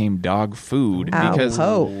limbs became dog food Ow. because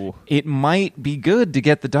Oh. it might be good to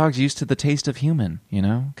get the dogs used to the taste of human,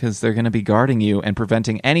 because they're going to be guarding you and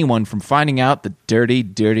preventing anyone from finding out the dirty,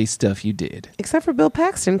 dirty stuff you did. Except for Bill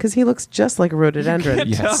Paxton, because he looks just like a rhododendron. Can't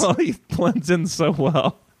Yes. tell. He blends in so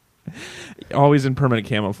well. Always in permanent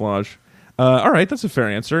camouflage. All right, that's a fair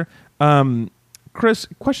answer. Chris,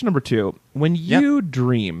 question number 2. When you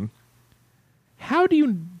dream, how do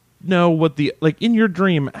you know what in your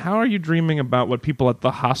dream, how are you dreaming about what people at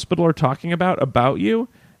the hospital are talking about you?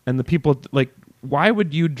 And the people, why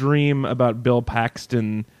would you dream about Bill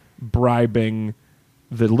Paxton bribing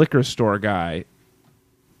the liquor store guy?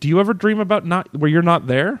 Do you ever dream about where you're not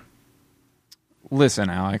there? Listen,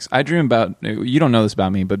 Alex, I dream about, you don't know this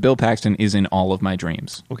about me, but Bill Paxton is in all of my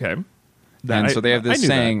dreams. Okay. So they have this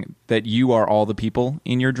saying that you are all the people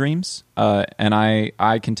in your dreams, and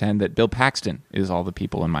I contend that Bill Paxton is all the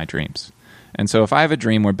people in my dreams. And so if I have a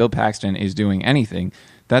dream where Bill Paxton is doing anything,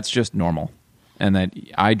 that's just normal. And that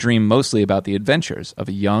I dream mostly about the adventures of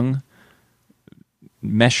a young,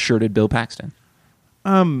 mesh-shirted Bill Paxton.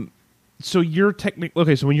 So you're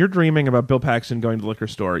so when you're dreaming about Bill Paxton going to the liquor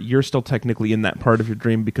store, you're still technically in that part of your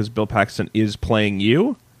dream because Bill Paxton is playing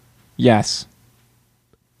you? Yes.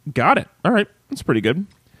 Got it. All right. That's pretty good.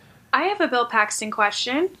 I have a Bill Paxton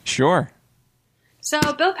question. Sure. So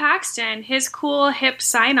Bill Paxton, his cool hip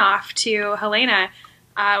sign off to Helena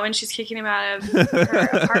when she's kicking him out of her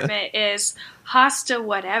apartment is "hasta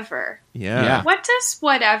whatever." Yeah. What does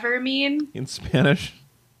whatever mean In Spanish?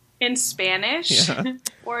 in Spanish, Yeah.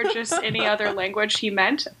 or just any other language he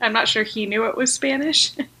meant? I'm not sure he knew it was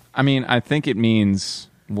Spanish. I mean, I think it means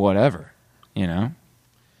whatever,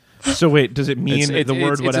 So wait, does it mean It's the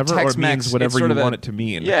word a whatever, or it Tex-Mex. means whatever It's sort you of want it to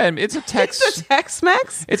mean? Yeah, it's a Tex. It's a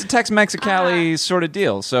Tex-Mex? It's a Tex-Mexicali sort of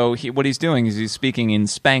deal. So what he's doing is he's speaking in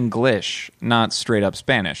Spanglish, not straight up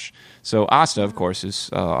Spanish. So hasta, of course,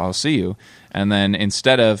 is I'll see you. And then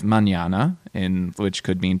instead of mañana, which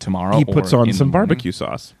could mean tomorrow, He puts or on in some the morning. barbecue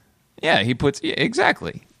sauce. Yeah,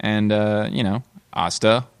 exactly. And,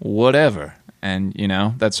 hasta whatever. And,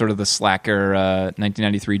 that's sort of the slacker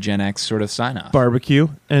 1993 Gen X sort of sign-off. Barbecue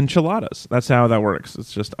enchiladas. That's how that works.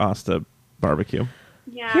 It's just Asta barbecue.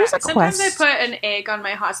 Yeah. Here's a Sometimes quest. I put an egg on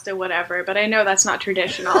my hasta whatever, but I know that's not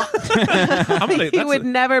traditional. He would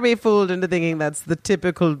never be fooled into thinking that's the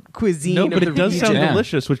typical cuisine No, of but the it does region. sound Yeah.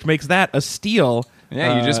 delicious, which makes that a steal.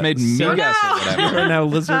 Yeah, you just made me Sarah- guess or whatever. You are now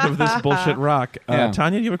lizard of this bullshit rock. Yeah.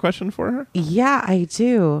 Tanya, do you have a question for her? Yeah, I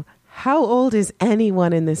do. How old is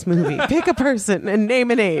anyone in this movie? Pick a person and name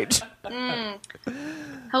an age.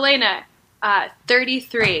 Helena,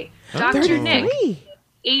 33. Dr. Nick, 33.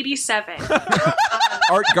 87.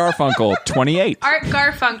 Art Garfunkel, 28. Art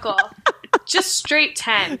Garfunkel, just straight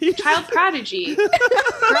 10. Child prodigy.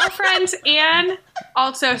 Girlfriend Anne,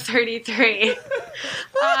 also 33.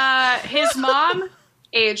 His mom,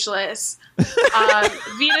 ageless.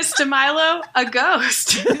 Venus de Milo, a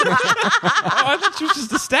ghost. Oh, I thought she was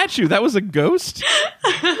just a statue. That was a ghost?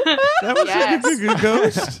 That was Yes. a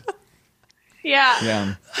ghost? Yeah. Yeah.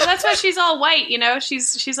 Well, that's why she's all white,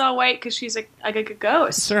 She's all white because she's a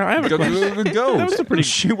ghost. Sarah, I have a Go, question. go, go. That was a pretty-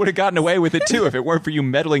 She would have gotten away with it, too, if it weren't for you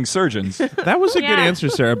meddling surgeons. That was a good Yeah. answer,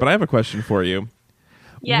 Sarah, but I have a question for you.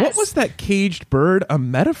 Yes. What was that caged bird a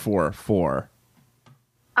metaphor for?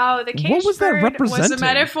 Oh, the caged was that bird was representing? a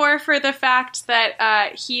metaphor for the fact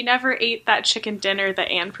that he never ate that chicken dinner that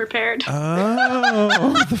Anne prepared.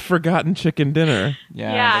 Oh, the forgotten chicken dinner.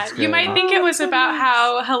 Yeah, that's you good. might think it was about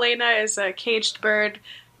how Helena is a caged bird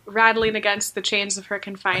rattling against the chains of her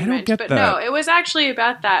confinement. get But that. no, it was actually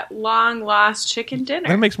about that long lost chicken dinner.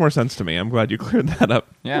 That makes more sense to me. I'm glad you cleared that up.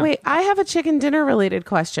 Yeah. Wait, I have a chicken dinner related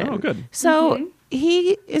question. Oh, good. So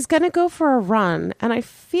he is going to go for a run, and I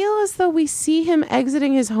feel as though we see him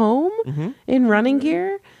exiting his home in running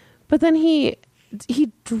gear, but then he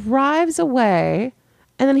drives away,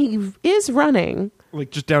 and then he is running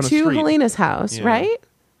Like just down a to street. Helena's house, Yeah. right?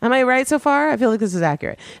 Am I right so far? I feel like this is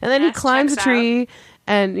accurate. And then he Yes, climbs a checks tree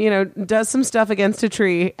and, does some stuff against a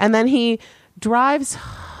tree, and then he drives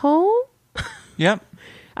home. Yep.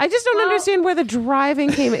 I just don't understand where the driving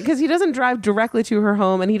came in, because he doesn't drive directly to her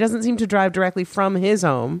home, and he doesn't seem to drive directly from his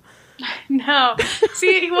home. No.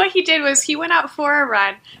 See, what he did was he went out for a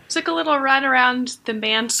run, took a little run around the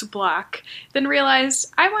manse block, then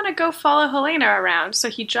realized, I want to go follow Helena around. So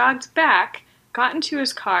he jogged back, got into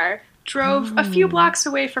his car, drove a few blocks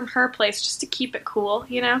away from her place just to keep it cool,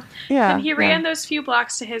 Yeah. And he ran those few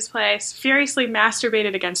blocks to his place, furiously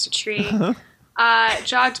masturbated against a tree,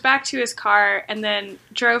 jogged back to his car, and then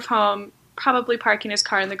drove home, probably parking his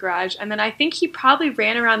car in the garage. And then I think he probably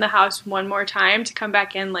ran around the house one more time to come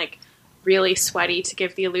back in like really sweaty to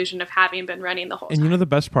give the illusion of having been running the whole time. And you know the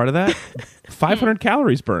best part of that? 500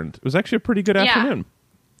 calories burned. It was actually a pretty good afternoon.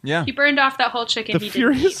 Yeah. He burned off that whole chicken The he didn't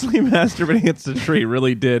furiously masturbating against a tree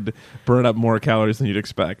really did burn up more calories than you'd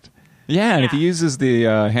expect. Yeah, and if he Yeah. uses the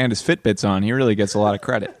hand his Fitbits on, he really gets a lot of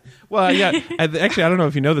credit. Well, yeah. Actually, I don't know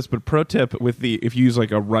if you know this, but pro tip if you use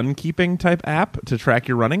like a run keeping type app to track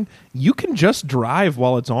your running, you can just drive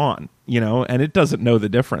while it's on, and it doesn't know the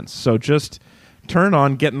difference. So just turn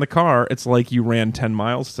on, get in the car. It's like you ran 10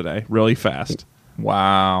 miles today, really fast.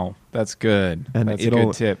 Wow, that's good. And that's a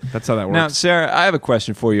good tip. That's how that works. Now, Sarah, I have a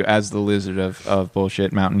question for you as the lizard of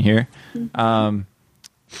Bullshit Mountain here.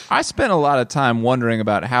 I spent a lot of time wondering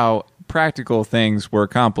about how practical things were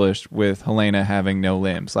accomplished with Helena having no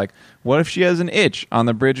limbs. Like, what if she has an itch on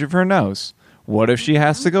the bridge of her nose? What if she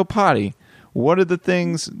has to go potty? What are the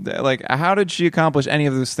things, like, how did she accomplish any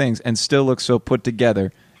of those things and still look so put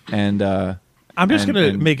together? And I'm just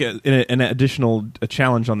going to make an additional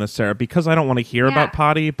challenge on this, Sarah, because I don't want to hear about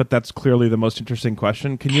potty, but that's clearly the most interesting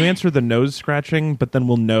question. Can you answer the nose scratching, but then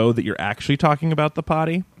we'll know that you're actually talking about the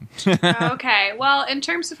potty? Okay. Well, in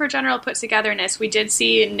terms of her general put-togetherness, we did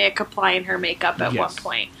see Nick applying her makeup at one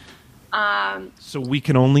point. So we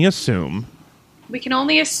can only assume.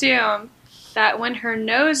 That when her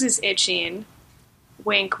nose is itching,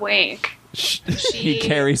 wink, wink, he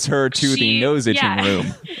carries her to the nose itching room.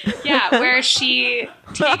 Yeah, where she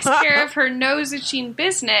takes care of her nose itching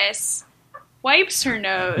business, wipes her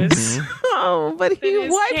nose. Mm-hmm. Oh, but he Then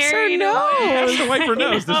is wipes her carried nose. away. Has to wipe her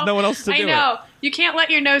nose. There's no one else to do I know. You can't let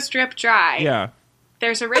your nose drip dry. it. Yeah.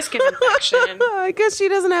 There's a risk of infection. I guess she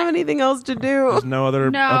doesn't have anything else to do. There's no other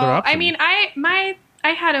option. I mean,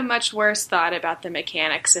 I had a much worse thought about the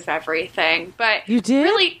mechanics of everything, but You did?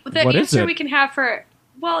 really the What is answer it? we can have for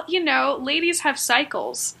ladies have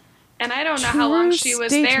cycles, and I don't know how long True she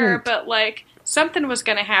was there, statement. but like something was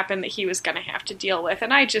going to happen that he was going to have to deal with,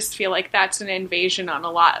 and I just feel like that's an invasion on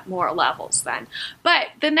a lot more levels then. But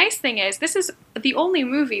the nice thing is, this is the only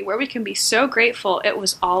movie where we can be so grateful it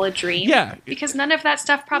was all a dream. Yeah. because none of that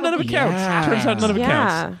stuff probably None of it counts. Yeah. Turns out none of it Yeah.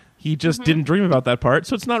 counts. He just didn't dream about that part,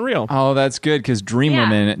 so it's not real. Oh, that's good, because dream Yeah.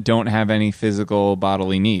 women don't have any physical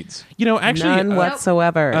bodily needs. Actually, None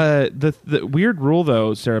whatsoever. the weird rule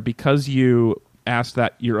though, Sarah, because you asked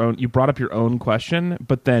you brought up your own question,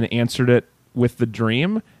 but then answered it with the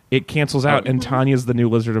dream, it cancels out, and Tanya's the new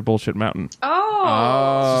lizard of Bullshit Mountain. Oh.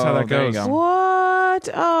 This is how that there you goes. go. What?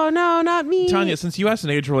 Oh, no, not me. Tanya, since you asked an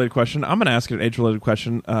age-related question, I'm going to ask an age-related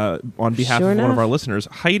question on behalf Sure of one of enough. our listeners.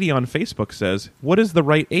 Heidi on Facebook says, "What is the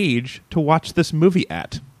right age to watch this movie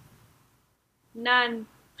at?" None.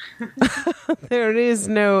 There is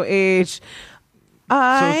no age.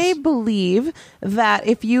 I believe that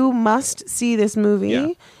if you must see this movie, Yeah.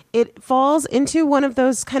 it falls into one of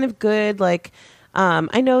those kind of good, like,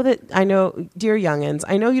 I know, dear youngins,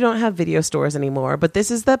 I know you don't have video stores anymore, but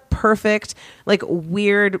this is the perfect, like,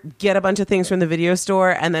 weird, get a bunch of things from the video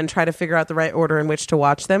store and then try to figure out the right order in which to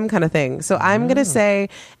watch them kind of thing. So I'm going to say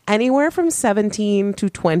anywhere from 17 to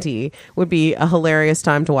 20 would be a hilarious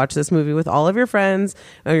time to watch this movie with all of your friends,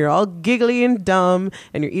 and you're all giggly and dumb,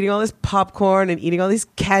 and you're eating all this popcorn and eating all these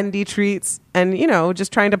candy treats, and,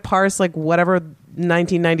 just trying to parse, like, whatever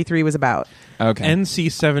 1993 was about. Okay.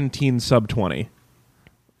 NC-17 sub 20.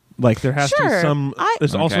 Like there has to be Sure. some.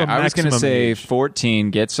 There's also a I was maximum going to say age.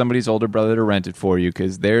 14. Get somebody's older brother to rent it for you,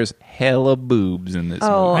 because there's hella boobs in this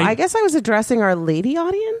Oh, movie. I guess I was addressing our lady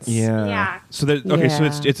audience. Yeah. Yeah. So so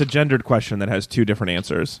Yeah. it's a gendered question that has two different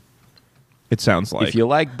answers. It sounds like. If you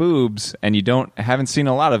like boobs and you haven't seen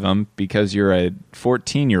a lot of them because you're a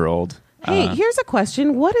 14-year-old. Hey, here's a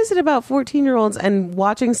question. What is it about 14-year-olds and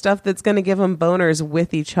watching stuff that's going to give them boners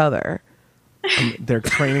with each other? They're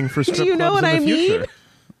training for strip you know clubs what in the I mean? future.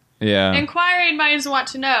 Yeah. Inquiring minds want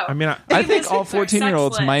to know. I mean, I think all Sex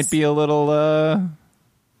 14-year-olds lists. might be a little,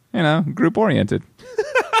 group-oriented.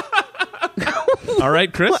 all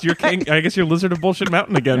right, Chris, you're king. I guess you're Lizard of Bullshit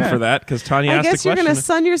Mountain again for that, because Tanya I asked guess the you're question. going to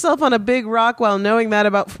sun yourself on a big rock while knowing that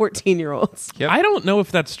about 14-year-olds. Yep. I don't know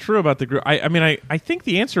if that's true about the group. I think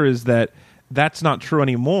the answer is that that's not true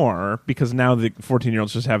anymore, because now the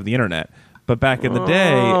 14-year-olds just have the internet. But back in the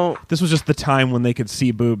day, this was just the time when they could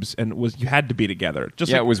see boobs, and you had to be together.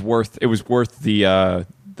 Just Yeah, like, it was worth the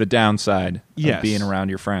downside Yes. of being around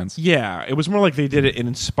your friends. yeah, it was more like they did it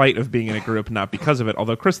in spite of being in a group, not because of it.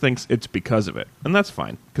 Although Chris thinks it's because of it, and that's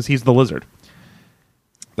fine because he's the lizard.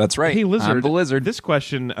 That's right. Hey, lizard. I'm the lizard. This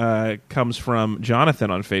question comes from Jonathan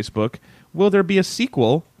on Facebook. Will there be a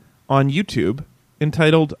sequel on YouTube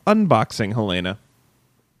entitled "Unboxing Helena"?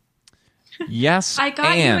 Yes, I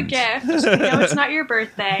got you a gift. I know it's not your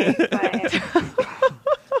birthday,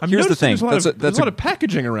 but Here's the thing. There's a lot of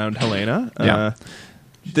packaging around Helena. Yeah.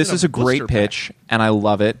 This is a great pitch, and I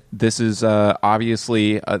love it. This is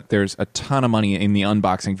obviously there's a ton of money in the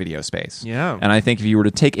unboxing video space. Yeah. And I think if you were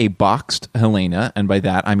to take a boxed Helena, and by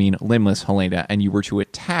that I mean limbless Helena, and you were to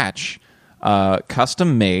attach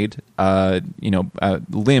custom-made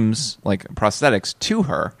limbs, like prosthetics, to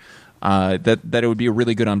her, that it would be a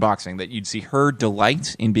really good unboxing, that you'd see her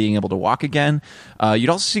delight in being able to walk again. You'd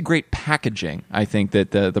also see great packaging. I think that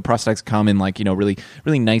the prosthetics come in really,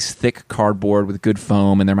 really nice thick cardboard with good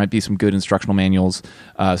foam, and there might be some good instructional manuals,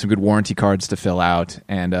 some good warranty cards to fill out,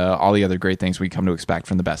 and all the other great things we come to expect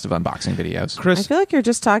from the best of unboxing videos. I Chris, feel like you're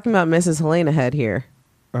just talking about Mrs. Helena Head here.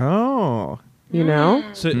 oh, You know?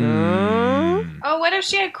 so Oh, what if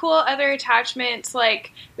she had cool other attachments?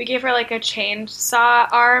 Like, we gave her, like, a chainsaw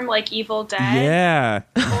arm, like Evil Dead. yeah.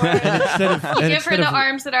 You give her the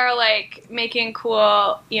arms that are, like, making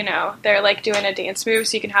cool, they're, like, doing a dance move,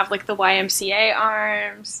 so you can have, like, the YMCA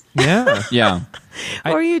arms. Yeah. Yeah.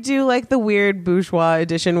 Or you do like the weird bourgeois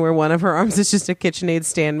edition where one of her arms is just a KitchenAid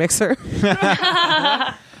stand mixer.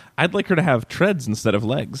 I'd like her to have treads instead of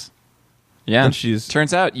legs. Yeah. And she's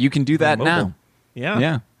turns out you can do that mobile. now. Yeah.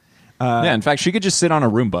 Yeah. Yeah, in fact, she could just sit on a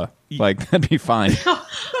Roomba. Like, that'd be fine.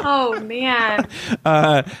 Oh, man.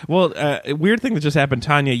 Weird thing that just happened,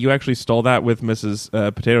 Tanya, you actually stole that with Mrs.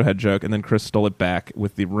 Potato Head joke, and then Chris stole it back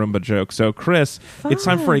with the Roomba joke. So, Chris, It's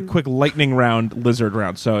time for a quick lightning round, lizard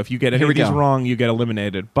round. So if you get any of these wrong, you get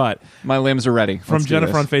eliminated. But my limbs are ready. From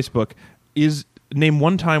Jennifer on Facebook, name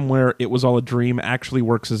one time where It Was All a Dream actually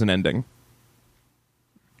works as an ending.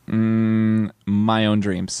 My own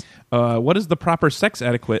dreams. What is the proper sex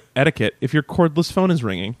etiquette if your cordless phone is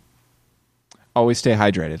ringing? Always stay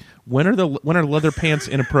hydrated. When are leather pants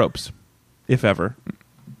inappropriate, if ever?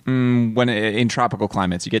 When in tropical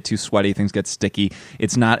climates, you get too sweaty, things get sticky.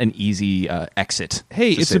 It's not an easy exit.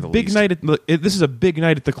 Hey, it's a big night. This is a big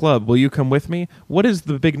night at the club. Will you come with me? What is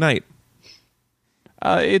the big night?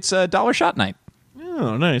 It's a dollar shot night.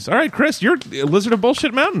 Oh, nice. All right, Chris, you're Lizard of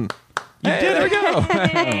Bullshit Mountain. You did it. There we go.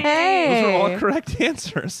 Those are all correct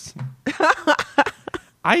answers.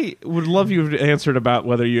 I would love you to answer about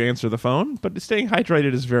whether you answer the phone, but staying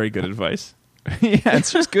hydrated is very good advice. Yeah,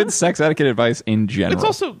 it's just good sex etiquette advice in general. It's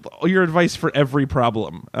also your advice for every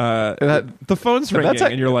problem. The phone's ringing,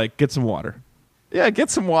 and you're like, get some water. Yeah,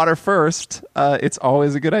 get some water first. It's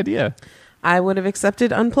always a good idea. I would have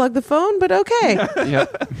accepted unplug the phone, but okay.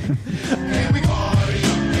 Yep.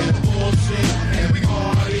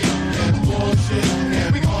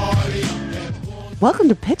 Welcome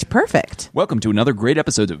to Pitch Perfect. Welcome to another great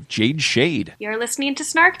episode of Jade Shade. You're listening to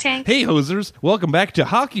Snark Tank. Hey, hosers. Welcome back to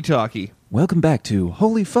Hockey Talkie. Welcome back to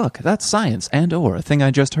Holy Fuck, That's Science and or a Thing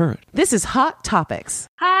I Just Heard. This is Hot Topics.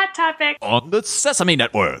 Hot topic. On the Sesame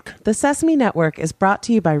Network. The Sesame Network is brought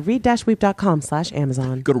to you by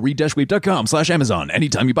read-weep.com/Amazon. Go to read-weep.com/Amazon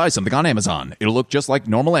anytime you buy something on Amazon. It'll look just like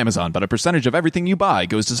normal Amazon, but a percentage of everything you buy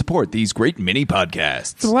goes to support these great mini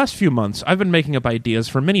podcasts. For the last few months, I've been making up ideas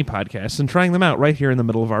for mini podcasts and trying them out right here in the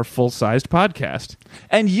middle of our full-sized podcast.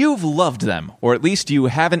 And you've loved them, or at least you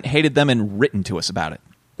haven't hated them and written to us about it.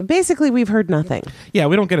 Basically, we've heard nothing. Yeah,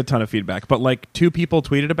 we don't get a ton of feedback, but like 2 people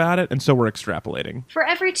tweeted about it, and so we're extrapolating. For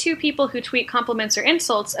every 2 people who tweet compliments or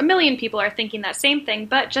insults, 1 million people are thinking that same thing,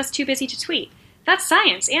 but just too busy to tweet. That's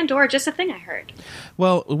science and or just a thing I heard.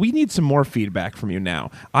 Well, we need some more feedback from you now.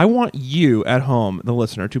 I want you at home, the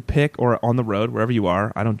listener, to pick, or on the road, wherever you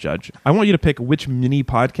are, I don't judge. I want you to pick which mini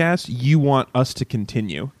podcast you want us to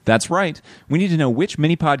continue. That's right. We need to know which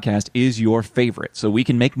mini podcast is your favorite so we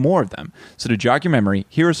can make more of them. So to jog your memory,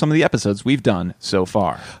 here are some of the episodes we've done so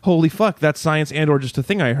far. Holy fuck, That's Science and or Just a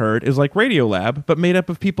Thing I Heard is like RadioLab, but made up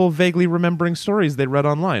of people vaguely remembering stories they read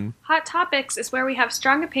online. Hot Topics is where we have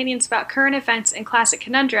strong opinions about current events and classic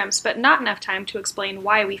conundrums, but not enough time to explain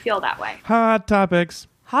why we feel that way. Hot Topics.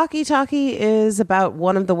 Hockey Talkie is about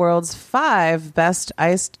one of the world's 5 best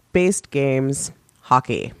ice-based games,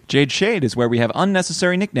 hockey. Jade Shade is where we have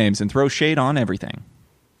unnecessary nicknames and throw shade on everything.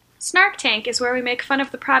 Snark Tank is where we make fun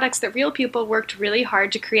of the products that real people worked really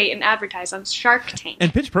hard to create and advertise on Shark Tank.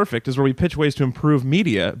 And Pitch Perfect is where we pitch ways to improve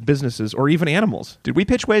media, businesses, or even animals. Did we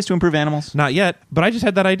pitch ways to improve animals? Not yet, but I just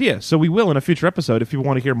had that idea, so we will in a future episode if you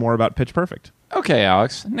want to hear more about Pitch Perfect. Okay,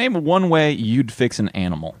 Alex. Name one way you'd fix an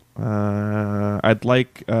animal. I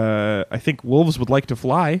think wolves would like to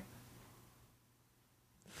fly.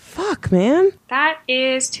 Fuck, man. That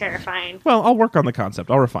is terrifying. Well, I'll work on the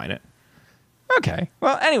concept. I'll refine it. Okay.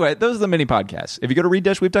 Well, anyway, those are the mini podcasts. If you go to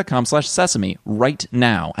read-weep.com/sesame right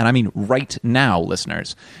now, and I mean right now,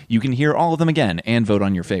 listeners, you can hear all of them again and vote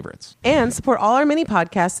on your favorites. And support all our mini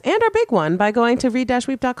podcasts and our big one by going to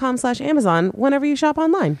read-weep.com/Amazon whenever you shop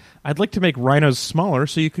online. I'd like to make rhinos smaller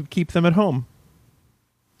so you could keep them at home.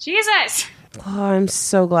 Jesus! Oh, I'm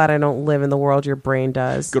so glad I don't live in the world your brain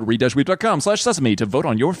does. Go to read-weep.com/sesame to vote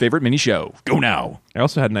on your favorite mini show. Go now. I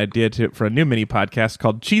also had an idea for a new mini podcast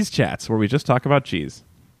called Cheese Chats, where we just talk about cheese.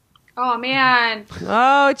 Oh, man.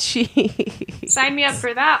 Oh, cheese. Sign me up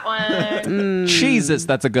for that one. Jesus,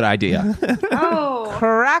 that's a good idea. Oh.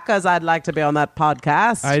 Crackers, I'd like to be on that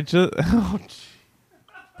podcast.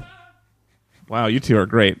 Wow, you two are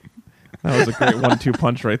great. That was a great 1-2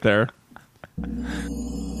 punch right there.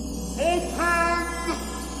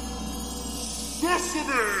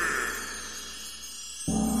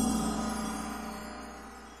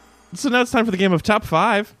 So now it's time for the game of Top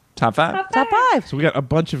 5. Top 5? Top 5. So we got a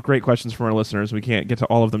bunch of great questions from our listeners. We can't get to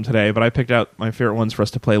all of them today, but I picked out my favorite ones for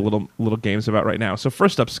us to play little games about right now. So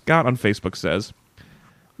first up, Scott on Facebook says,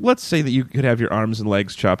 let's say that you could have your arms and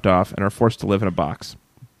legs chopped off and are forced to live in a box.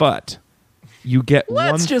 But you get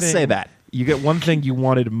Let's just say that. You get one thing you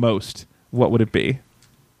wanted most. What would it be?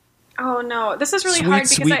 Oh, no. This is really Sweet, hard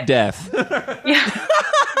because sweet death. Yeah.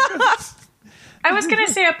 I was going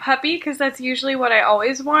to say a puppy because that's usually what I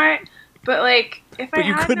always want. But, like, if But I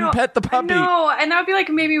you had couldn't pet the puppy. No, and that would be, like,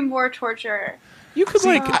 maybe more torture. You could,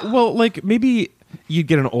 maybe you'd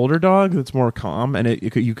get an older dog that's more calm, and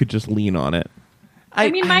you could just lean on it. I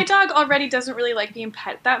mean, my dog already doesn't really like being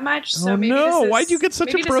pet that much, so maybe no. this is, Why'd you get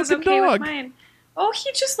such a maybe broken this is okay dog? with mine. Oh,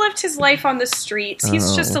 he just lived his life on the streets.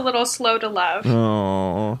 He's just a little slow to love.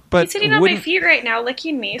 Oh, But He's sitting on my feet right now,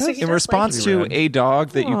 licking me. So he in does response like to a dog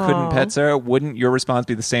that you couldn't pet, Sarah, wouldn't your response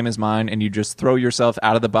be the same as mine, and you just throw yourself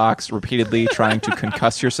out of the box repeatedly trying to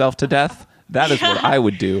concuss yourself to death? That is what I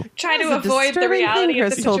would do. try to avoid the reality of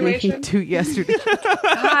the Chris told me situation. to do yesterday.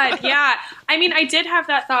 God, yeah. I mean, I did have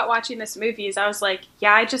that thought watching this movie. Is I was like,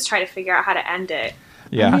 yeah, I just try to figure out how to end it.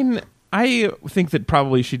 Yeah. I mean, I think that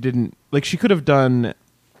probably she didn't she could have done.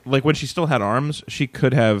 Like, when she still had arms, she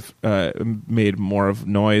could have made more of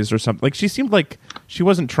noise or something. Like, she seemed like she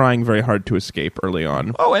wasn't trying very hard to escape early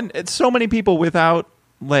on. Oh, and so many people without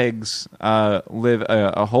legs live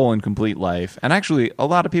a whole and complete life. And actually, a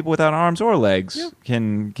lot of people without arms or legs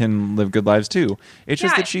can live good lives, too. It's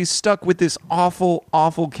just that she's stuck with this awful,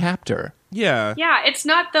 awful captor. Yeah. Yeah, it's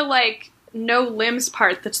not the, no limbs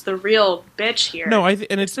part that's the real bitch here. No,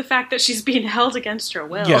 and it's the fact that she's being held against her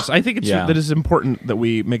will. Yes, I think that is important that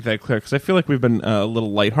we make that clear, because I feel like we've been a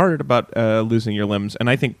little lighthearted about losing your limbs, and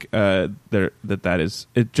I think that is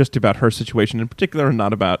just about her situation in particular, and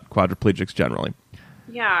not about quadriplegics generally.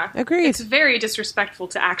 Yeah. Agreed. It's very disrespectful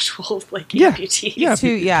to actual, amputees. Yeah,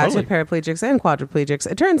 to paraplegics and quadriplegics.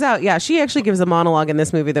 It turns out, she actually gives a monologue in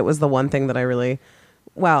this movie that was the one thing that I really...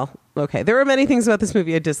 Well, okay. There were many things about this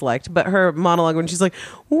movie I disliked, but her monologue when she's like,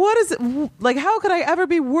 "What is it? Like, how could I ever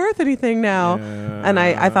be worth anything now?" And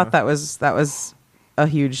I thought that was a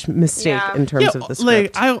huge mistake in terms of the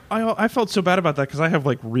script. I felt so bad about that because I have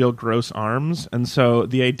real gross arms, and so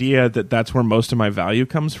the idea that that's where most of my value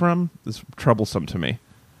comes from is troublesome to me.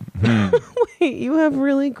 Wait, you have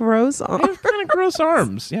really gross arms? I have kind of gross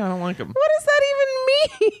arms. Yeah, I don't like them. What does that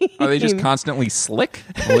even mean? Are they just constantly slick?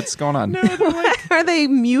 What's going on? No, they're are they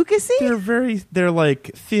mucusy? They're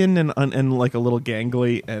thin and a little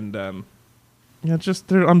gangly, and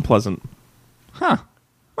they're unpleasant. Huh.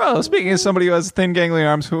 Well, speaking of somebody who has thin, gangly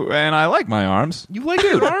arms, and I like my arms. You like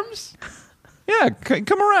your arms? Yeah,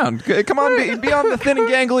 come around. Come on, be on the thin and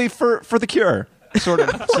gangly for the cure sort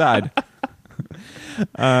of side.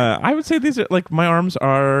 I would say these are my arms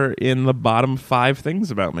are in the bottom 5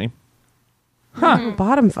 things about me. Huh.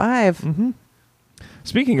 Bottom 5. Mm-hmm.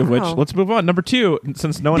 Speaking of which, let's move on. Number 2,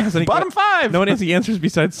 since no one has any bottom 5. No one has the answers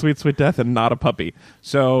besides sweet, sweet death and not a puppy.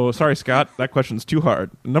 So sorry, Scott, that question's too hard.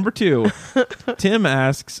 Number 2, Tim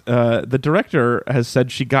asks, the director has said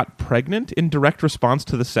she got pregnant in direct response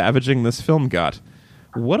to the savaging this film got.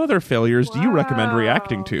 What other failures do you recommend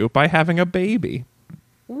reacting to by having a baby?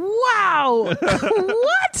 Wow!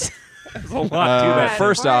 What? There's a lot to that.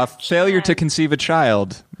 First off, failure to conceive a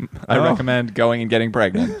child. I recommend going and getting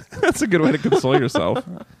pregnant. That's a good way to console yourself.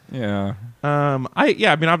 Yeah. I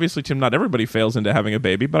mean, obviously, Tim, not everybody fails into having a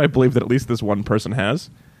baby, but I believe that at least this one person has.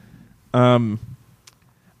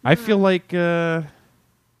 I feel like this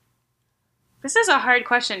is a hard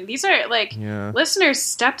question. These are listeners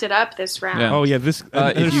stepped it up this round. Yeah. Oh yeah, this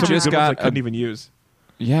if you just got I couldn't even use.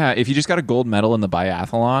 Yeah, if you just got a gold medal in the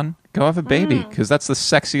biathlon, go have a baby because that's the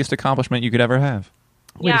sexiest accomplishment you could ever have.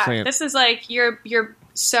 Wait a Yeah, second. this is your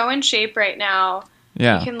so in shape right now.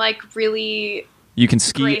 Yeah. You can like really You can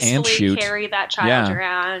ski gracefully and shoot. carry that child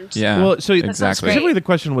around. Yeah. Well, so exactly. Specifically, the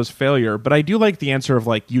question was failure, but I do like the answer of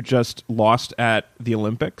like you just lost at the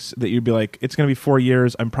Olympics. That you'd be like, it's going to be 4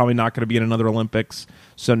 years. I'm probably not going to be in another Olympics.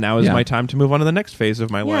 So now is my time to move on to the next phase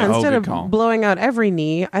of my life. Instead good of call. blowing out every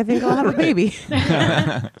knee, I think I'll have a baby.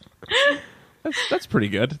 That's pretty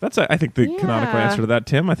good. That's I think the canonical answer to that,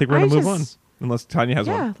 Tim. I think we're going to move on, unless Tanya has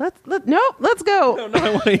one. Let's go. No, I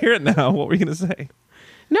want to hear it now. What were you going to say?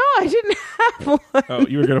 No, I didn't have one. Oh,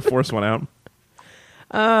 you were going to force one out.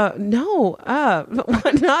 No,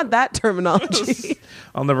 not that terminology.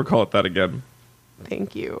 I'll never call it that again.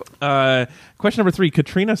 Thank you. Question number 3.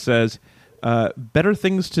 Katrina says, better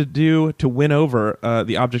things to do to win over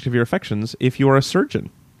the object of your affections if you are a surgeon.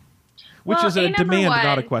 Which is a demand,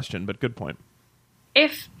 not a question, but good point.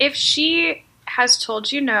 If she has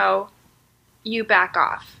told you no, you back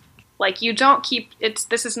off. Like, you don't keep...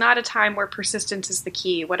 This is not a time where persistence is the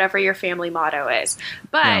key, whatever your family motto is.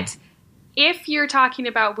 But if you're talking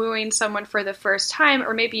about wooing someone for the first time,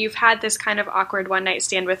 or maybe you've had this kind of awkward one-night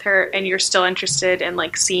stand with her and you're still interested in,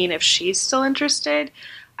 like, seeing if she's still interested,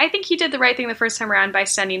 I think you did the right thing the first time around by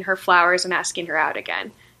sending her flowers and asking her out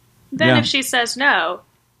again. Then if she says no,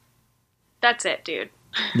 that's it, dude.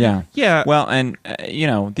 Yeah. Yeah. Well, and,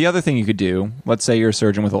 the other thing you could do, let's say you're a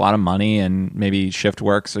surgeon with a lot of money and maybe shift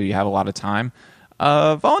work so you have a lot of time,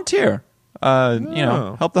 volunteer.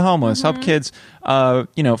 Help the homeless, help kids.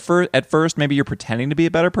 At first, maybe you're pretending to be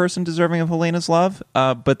a better person deserving of Helena's love,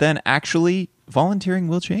 but then actually volunteering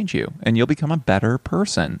will change you and you'll become a better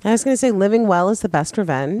person. I was going to say living well is the best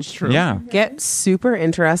revenge. True. Yeah. Get super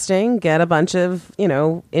interesting, get a bunch of,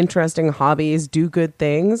 interesting hobbies, do good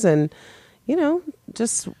things, and,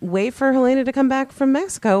 just wait for Helena to come back from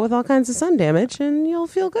Mexico with all kinds of sun damage and you'll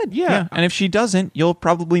feel good. Yeah. And if she doesn't, you'll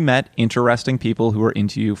probably met interesting people who are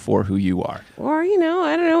into you for who you are. Or, I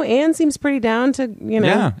don't know, Anne seems pretty down to,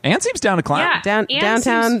 Yeah. Anne seems down to climb. Yeah,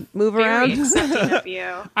 downtown, move around. Accepting of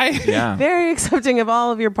you. Very accepting of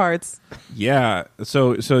all of your parts. Yeah.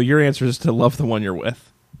 So your answer is to love the one you're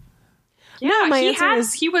with. Yeah, my answer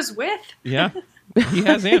is he was with. Yeah. He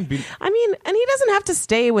has Anne. And he doesn't have to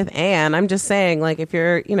stay with Anne. I'm just saying, like, if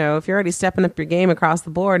you're already stepping up your game across the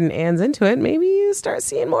board and Anne's into it, maybe you start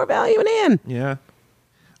seeing more value in Anne. Yeah.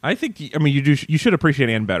 I think, you should appreciate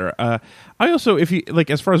Anne better. I also, if you, like,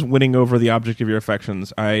 as far as winning over the object of your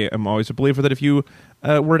affections, I am always a believer that if you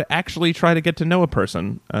were to actually try to get to know a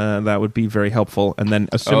person, that would be very helpful. And then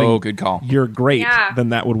assuming good call. you're great, then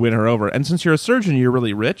that would win her over. And since you're a surgeon, you're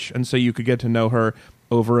really rich, and so you could get to know her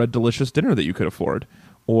over a delicious dinner that you could afford.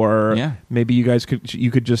 Or maybe you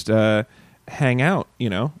could just hang out,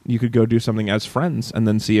 you could go do something as friends and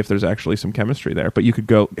then see if there's actually some chemistry there. But you could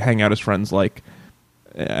go hang out as friends, like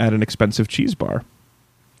at an expensive cheese bar.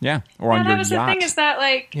 Yeah, or on your yacht. That was the thing, is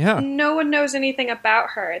that no one knows anything about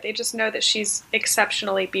her. They just know that she's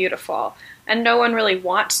exceptionally beautiful, and no one really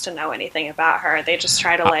wants to know anything about her. They just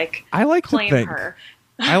try to claim her.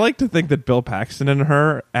 I like to think that Bill Paxton and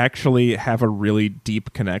her actually have a really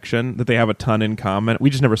deep connection, that they have a ton in common.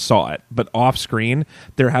 We just never saw it. But off screen,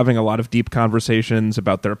 they're having a lot of deep conversations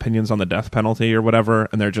about their opinions on the death penalty or whatever,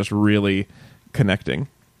 and they're just really connecting.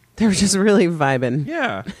 They were just really vibing.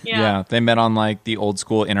 Yeah. They met on like the old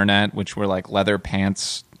school internet, which were like leather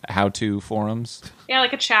pants how-to forums. Yeah,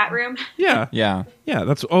 like a chat room. Yeah.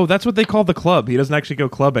 That's what they call the club. He doesn't actually go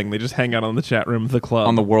clubbing. They just hang out on the chat room of the club.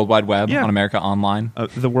 On the World Wide Web, on America Online.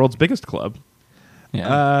 The world's biggest club.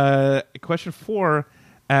 Yeah. Question 4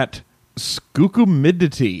 at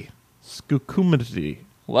Skookumidity.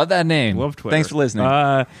 Love that name. Love Twitter. Thanks for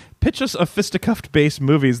listening. Pitch us a fisticuffed-based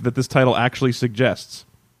movies that this title actually suggests.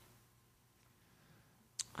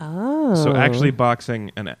 Oh. So actually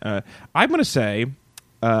boxing. And I'm going to say,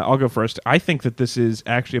 I'll go first. I think that this is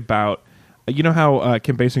actually about, you know how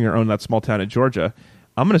Kim Basinger owned that small town in Georgia?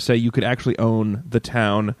 I'm going to say you could actually own the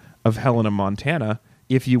town of Helena, Montana,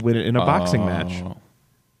 if you win it in a boxing match.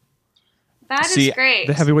 That is great.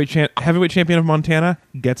 The heavyweight champion of Montana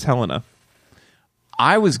gets Helena.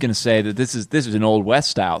 I was going to say that this is an Old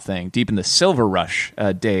West style thing, deep in the Silver Rush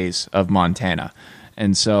days of Montana.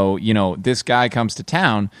 And so, this guy comes to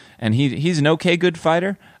town, and he's an okay good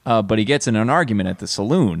fighter, but he gets in an argument at the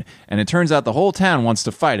saloon, and it turns out the whole town wants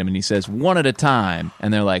to fight him, and he says, one at a time.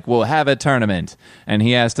 And they're like, we'll have a tournament. And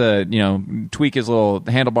he has to, tweak his little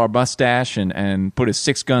handlebar mustache and put his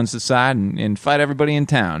 6 guns aside and fight everybody in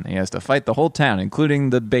town. He has to fight the whole town, including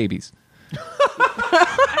the babies.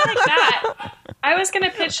 I like that. I was going to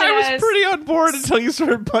pitch it I was pretty on board until you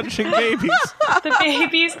started punching babies. The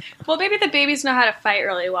babies. Well, maybe the babies know how to fight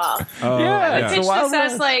really well. Yeah. I pitched this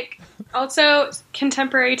as like Also,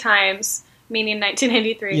 contemporary times, meaning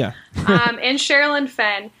 1993. Yeah. And Sherilyn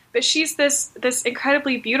Fenn. But she's this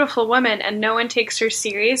incredibly beautiful woman, and no one takes her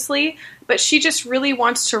seriously. But she just really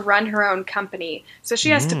wants to run her own company, so she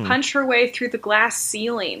has to punch her way through the glass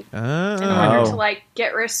ceiling in order to like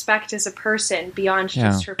get respect as a person beyond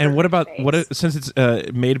just her. And what about face. Since it's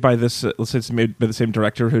made by this? Let's say it's made by the same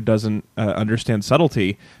director who doesn't understand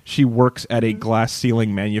subtlety. She works at a glass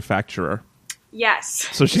ceiling manufacturer. Yes.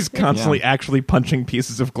 So she's constantly actually punching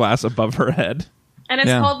pieces of glass above her head. And it's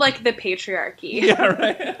called like the patriarchy. Yeah,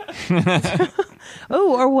 right.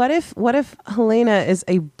 Oh, or what if Helena is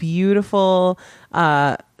a beautiful,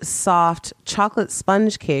 soft chocolate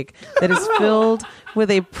sponge cake that is filled with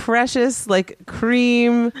a precious, like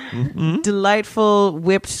cream, delightful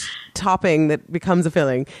whipped topping that becomes a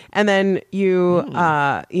filling, and then you,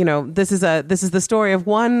 this is the story of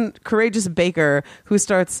one courageous baker who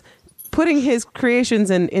starts putting his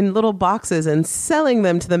creations in little boxes and selling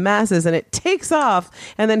them to the masses, and it takes off,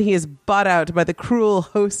 and then he is bought out by the cruel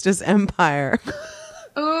hostess empire.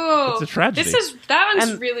 Ooh, it's a tragedy. That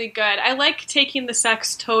one's really good. I like taking the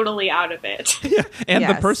sex totally out of it. Yeah, and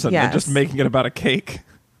the person, and just making it about a cake.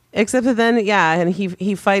 Except that then, and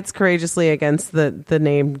he fights courageously against the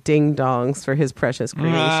name Ding Dongs for his precious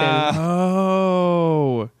creation.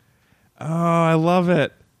 Oh, I love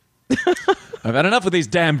it. I've had enough of these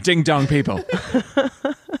damn ding-dong people.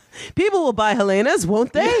 People will buy Helena's,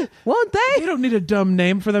 won't they? Yeah. Won't they? You don't need a dumb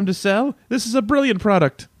name for them to sell. This is a brilliant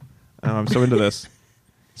product. Oh, I'm so into this.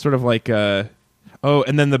 Sort of like, and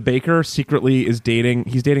then the baker secretly is dating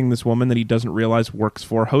this woman that he doesn't realize works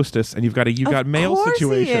for hostess, and you've got a mail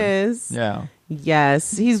situation. He is. Yeah.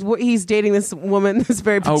 Yes, he's dating this woman, this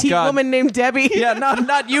very petite woman named Debbie. Yeah,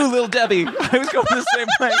 not you, little Debbie. I was going the same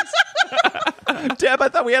place. Deb, I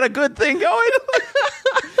thought we had a good thing going.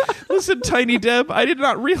 Listen, Tiny Deb, I did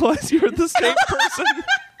not realize you were the same person.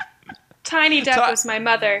 Tiny Deb was my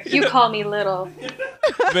mother. You call me Little.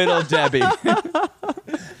 Little Debbie.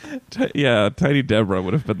 Tiny Deborah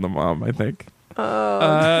would have been the mom, I think.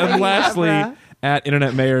 Tiny lastly, Deborah. at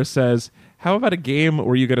Internet Mayor says, how about a game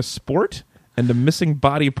where you get a sport and a missing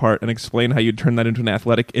body part and explain how you turn that into an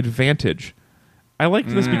athletic advantage? I liked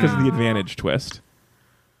this because of the advantage twist.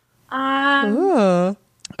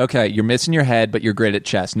 Okay, you're missing your head, but you're great at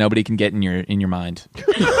chess. Nobody can get in your mind.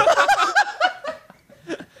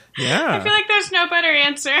 Yeah. I feel like there's no better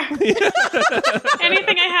answer.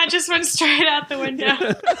 Anything I had just went straight out the window.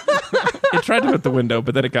 It tried to put the window,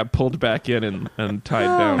 but then it got pulled back in and tied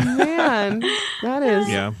down. Oh, man. That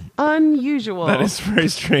is unusual. That is very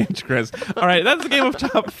strange, Chris. All right, that's the game of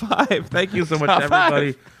Top 5. Thank you so much,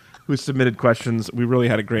 everybody who submitted questions. We really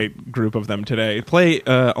had a great group of them today. Play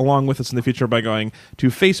along with us in the future by going to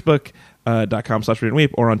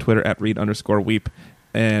facebook.com/readandweep or on Twitter @read_weep.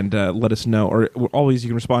 And let us know. Or always you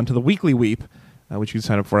can respond to the weekly weep, which you can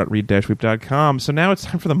sign up for at read-weep.com. So now it's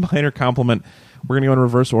time for the minor compliment. We're going to go in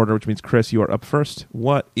reverse order, which means, Chris, you are up first.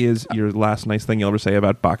 What is your last nice thing you'll ever say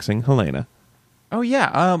about boxing Helena? Oh,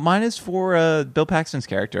 yeah. Mine is for Bill Paxton's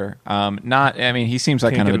character. He seems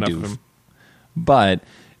like kind of a doof. But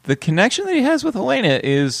the connection that he has with Helena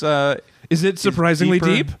is it surprisingly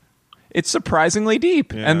deep? It's surprisingly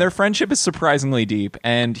deep, and their friendship is surprisingly deep,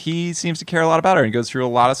 and he seems to care a lot about her and goes through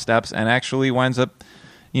a lot of steps and actually winds up,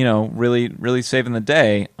 really, really saving the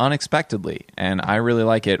day unexpectedly. And I really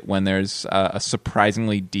like it when there's a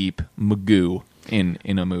surprisingly deep Magoo in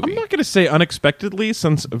a movie. I'm not going to say unexpectedly,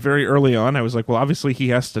 since very early on I was like, well, obviously he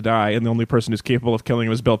has to die, and the only person who's capable of killing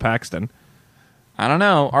him is Bill Paxton. I don't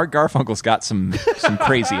know. Art Garfunkel's got some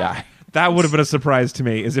crazy eye. That would have been a surprise to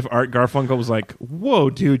me, is if Art Garfunkel was like, whoa,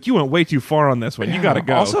 dude, you went way too far on this one. You got to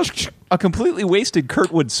go. Also, a completely wasted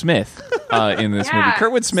Kurtwood Smith in this movie.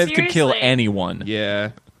 Kurtwood Smith could kill anyone. Yeah.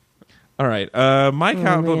 All right. My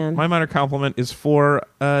minor compliment is for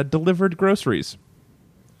delivered groceries.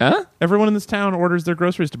 Huh? Everyone in this town orders their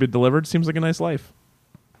groceries to be delivered. Seems like a nice life.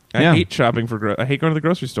 I hate shopping I hate going to the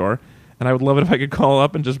grocery store, and I would love it if I could call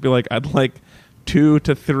up and just be like, I'd like 2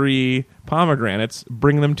 to 3 pomegranates.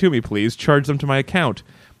 Bring them to me, please. Charge them to my account.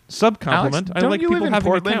 Sub-compliment. Alex, I like people having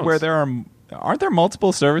Portland accounts. where aren't there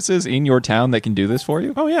multiple services in your town that can do this for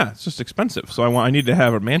you? Oh yeah, it's just expensive. So I need to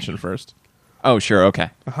have a mansion first. Oh sure, okay.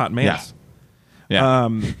 A hot man's. Yeah.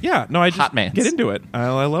 No, I just hot mans. Get into it.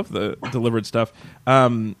 I love the delivered stuff.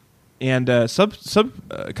 Sub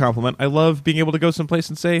compliment. I love being able to go someplace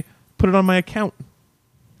and say, put it on my account.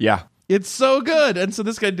 Yeah. It's so good. And so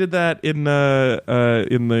this guy did that in the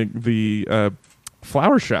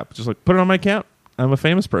flower shop. Just like, put it on my account. I'm a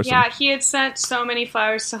famous person. Yeah, he had sent so many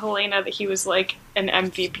flowers to Helena that he was like an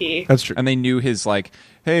MVP. That's true. And they knew his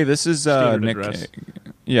hey, this is Standard Nick. address.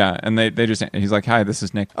 Yeah, and he's like, "Hi, this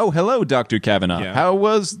is Nick." "Oh, hello, Dr. Kavanaugh. Yeah. How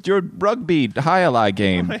was your rugby high-ally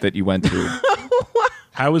game that you went to?"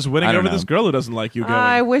 How is winning I don't over know. this girl who doesn't like you going?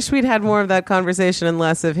 I wish we'd had more of that conversation and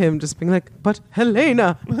less of him just being like, "But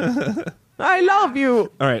Helena, I love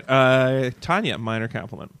you." All right, Tanya, minor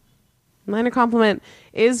compliment. Minor compliment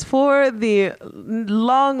is for the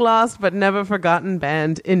long lost but never forgotten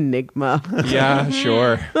band Enigma. Yeah,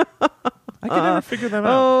 sure. I can never figure them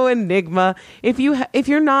out. Oh, Enigma! If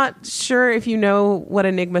you're not sure if you know what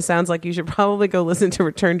Enigma sounds like, you should probably go listen to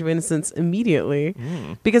Return to Innocence immediately,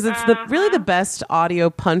 because it's really the best audio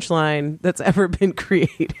punchline that's ever been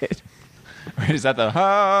created. Is that the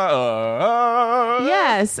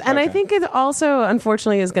Yes, and I think it also,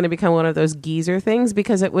 unfortunately, is going to become one of those geezer things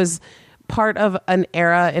because it was part of an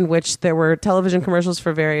era in which there were television commercials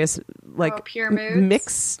for various Pure Moods?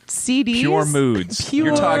 mixed CDs. Pure Moods?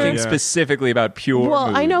 You're talking specifically about Pure Moods.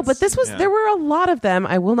 Well, I know, but this was there were a lot of them.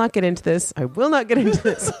 I will not get into this.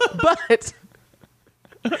 But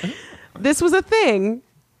this was a thing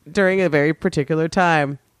during a very particular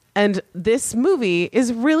time. And this movie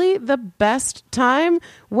is really the best time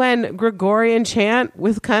when Gregorian chant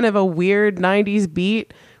with kind of a weird 90s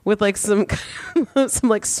beat with like some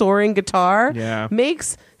like soaring guitar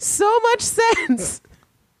makes so much sense.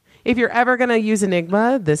 If you're ever going to use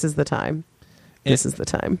Enigma, this is the time. This is the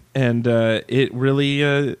time. And it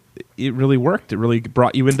really worked. It really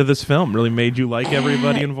brought you into this film. Really made you like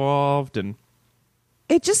everybody involved, and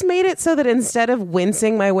it just made it so that instead of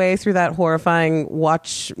wincing my way through that horrifying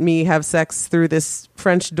watch me have sex through this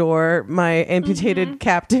French door, my amputated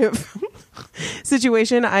captive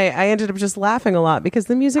situation, I ended up just laughing a lot because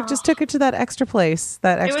the music just took it to that extra place,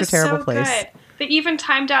 that extra terrible place. Good. They even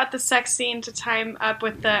timed out the sex scene to time up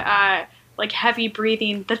with the heavy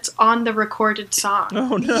breathing that's on the recorded song.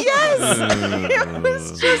 oh no, Yes, it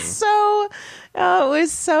was just so. It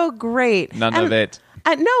was so great. None of it.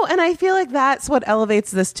 No, and I feel like that's what elevates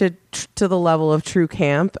this to the level of true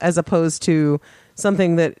camp, as opposed to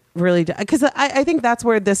something that really, because I think that's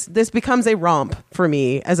where this becomes a romp for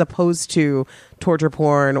me, as opposed to torture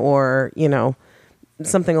porn or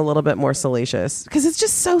something a little bit more salacious, because it's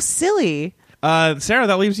just so silly. Sarah,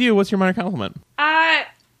 that leaves you. What's your minor compliment?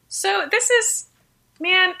 So this is,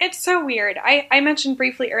 man, it's so weird. I mentioned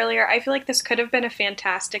briefly earlier, I feel like this could have been a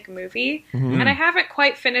fantastic movie, and I haven't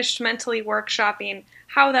quite finished mentally workshopping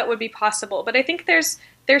how that would be possible. But I think there's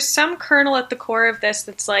some kernel at the core of this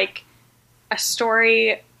that's like a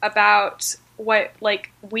story about what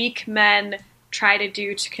like weak men try to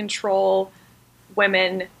do to control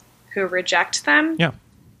women who reject them. Yeah.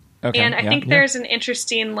 Okay. And I think there's an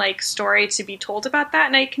interesting like story to be told about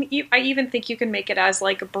that, and I even think you can make it as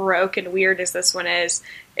like baroque and weird as this one is.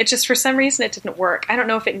 It just for some reason it didn't work. I don't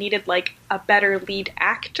know if it needed like a better lead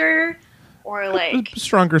actor or like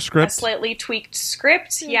Stronger a script, slightly tweaked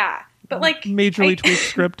script. Yeah, but like majorly tweaked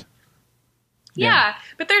script. Yeah,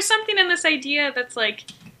 but there's something in this idea that's like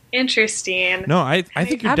interesting. No, I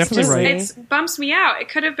think you're definitely Absolutely. right. It bumps me out. It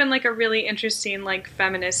could have been like a really interesting like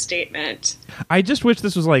feminist statement. I just wish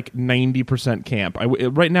this was like 90% camp.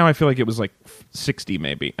 Right now I feel like it was like 60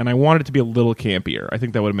 maybe, and I wanted it to be a little campier. I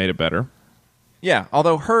think that would have made it better. Yeah,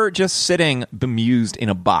 although her just sitting bemused in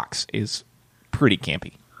a box is pretty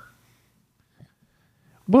campy.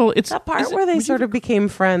 Well, it's That part where they sort of became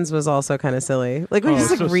friends was also kind of silly. Like when Oh, he's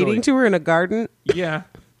like so reading silly. to her in a garden. yeah.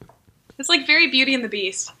 It's like very Beauty and the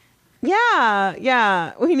Beast.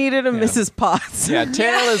 Yeah. We needed a Mrs. Potts. Yeah,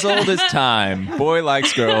 tale as old as time. Boy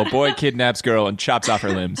likes girl, boy kidnaps girl, and chops off her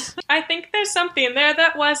limbs. I think there's something there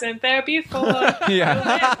that wasn't there before.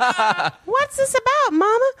 Yeah. What's this about,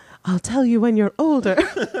 Mama? I'll tell you when you're older.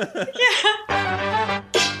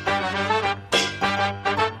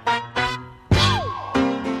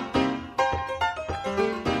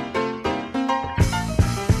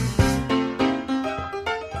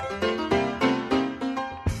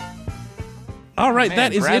 All right, Man,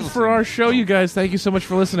 that is it for Brazelton. our show, you guys. Thank you so much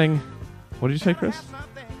for listening. What did you say, Chris?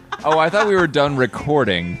 Oh, I thought we were done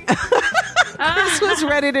recording. Chris was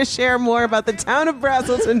ready to share more about the town of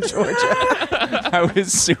Brazelton, Georgia. I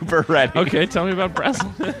was super ready. Okay, tell me about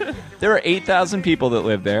Brazil. There are 8,000 people that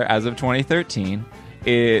live there as of 2013.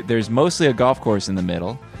 There's mostly a golf course in the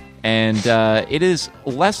middle, and it is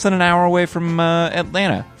less than an hour away from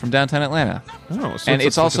Atlanta, from downtown Atlanta. Oh, so And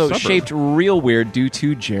it's like a also suburb. shaped real weird due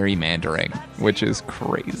to gerrymandering, which is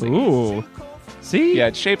crazy. Ooh. See? Yeah,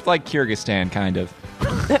 it's shaped like Kyrgyzstan, kind of.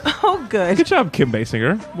 Oh, good. Good job, Kim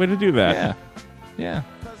Basinger. Way to do that. Yeah. Yeah.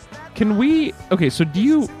 Can we... Okay, so do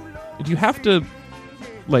you have to,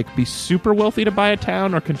 like, be super wealthy to buy a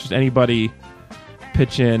town, or can just anybody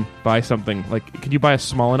pitch in, buy something? Like, can you buy a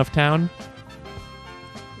small enough town?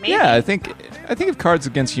 Maybe. Yeah, I think if Cards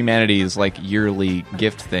Against Humanity's like yearly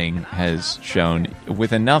gift thing has shown,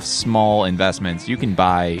 with enough small investments, you can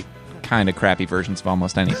buy kind of crappy versions of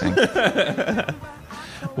almost anything.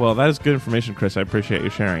 Well, that is good information, Chris. I appreciate you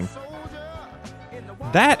sharing.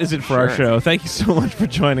 That is it for our show. Thank you so much for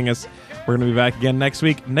joining us. We're going to be back again next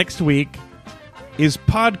week. Next week is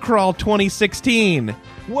Podcrawl 2016.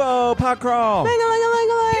 Whoa, Podcrawl!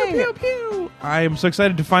 Ling-a-ling-a-ling-a-ling. Pew, pew, pew. I am so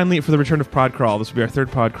excited to finally for the return of Podcrawl. This will be our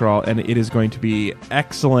third Podcrawl, and it is going to be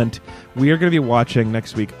excellent. We are going to be watching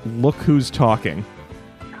next week Look Who's Talking.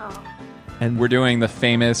 And we're doing the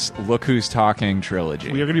famous Look Who's Talking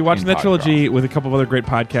trilogy. We are going to be watching that trilogy with a couple of other great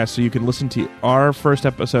podcasts, so you can listen to our first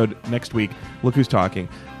episode next week, Look Who's Talking.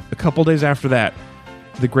 A couple days after that,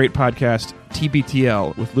 the great podcast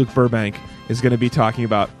TBTL with Luke Burbank is going to be talking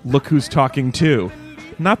about Look Who's Talking 2.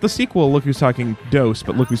 Not the sequel, Look Who's Talking Dose,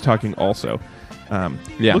 but Look Who's Talking also.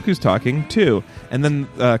 Look Who's Talking 2. And then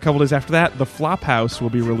a couple days after that, the Flophouse will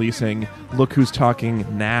be releasing Look Who's Talking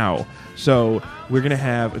Now. So we're going to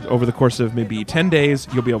have, over the course of maybe 10 days,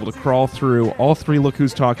 you'll be able to crawl through all 3 Look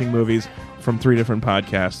Who's Talking movies from 3 different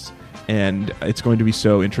podcasts. And it's going to be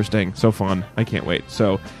so interesting, so fun. I can't wait.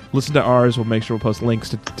 So listen to ours. We'll make sure we'll post links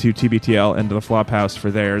to TBTL and to the Flophouse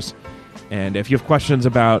for theirs. And if you have questions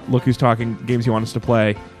about Look Who's Talking, games you want us to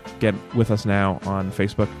play, get with us now on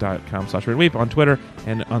Facebook.com/RiaWeep, on Twitter,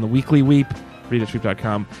 and on the Weekly Weep,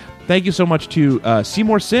 RiaWeep.com. Thank you so much to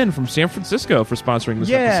Seymour Sin from San Francisco for sponsoring this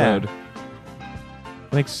episode.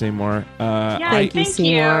 Thanks, Seymour. Thank you,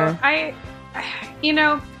 Seymour.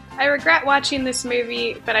 I regret watching this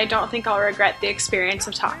movie, but I don't think I'll regret the experience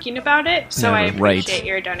of talking about it. So I appreciate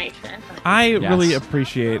your donation. I really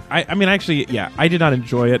appreciate. I mean, actually, yeah, I did not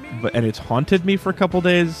enjoy it, and it's haunted me for a couple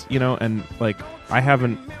days. And like I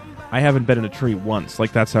haven't been in a tree once.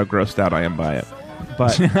 Like that's how grossed out I am by it.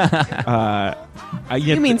 But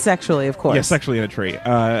you mean sexually, of course? Yeah, sexually in a tree.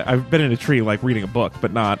 I've been in a tree, like reading a book,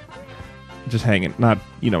 but not just hanging. Not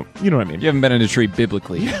you know what I mean. You haven't been in a tree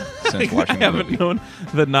biblically since watching the movie. I haven't known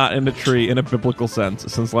the not in a tree in a biblical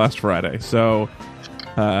sense since last Friday. So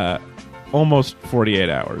almost 48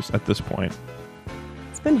 hours at this point.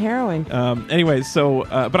 It's been harrowing. Anyway, so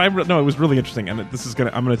but it was really interesting, and I'm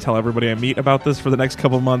gonna tell everybody I meet about this for the next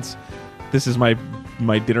couple months. This is my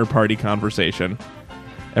dinner party conversation.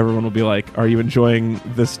 Everyone will be like, "Are you enjoying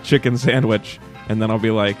this chicken sandwich?" And then I'll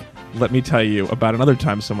be like, "Let me tell you about another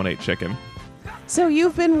time someone ate chicken." So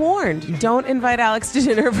you've been warned. Don't invite Alex to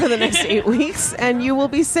dinner for the next 8 weeks, and you will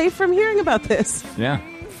be safe from hearing about this. Yeah.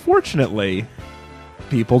 Fortunately,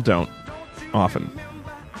 people don't often.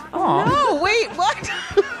 Oh, no, wait, what?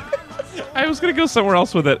 I was going to go somewhere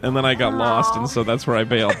else with it, and then I got lost, and so that's where I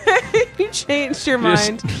bailed. You changed your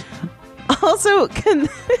mind. Also, can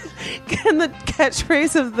the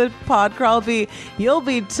catchphrase of the pod crawl be, "You'll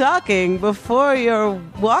be talking before you're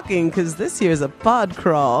walking," because this year's a pod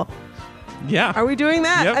crawl. Yeah. Are we doing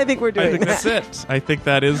that? Yep. I think we're doing that. That's it. I think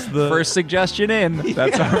that is the first suggestion in.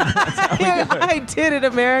 That's how we do it. I did it,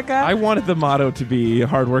 America. I wanted the motto to be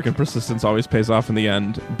hard work and persistence always pays off in the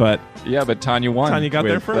end, but Tanya won. Tanya got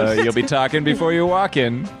there first. You'll be talking before you walk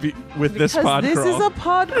in. With this pod this crawl. is a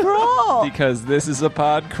pod crawl. Because this is a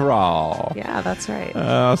pod crawl. Yeah, that's right.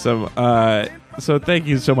 Awesome. So thank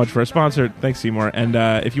you so much for our sponsor. Thanks, Seymour. And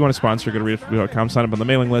if you want to sponsor, go to RiaWeep.com, sign up on the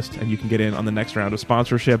mailing list, and you can get in on the next round of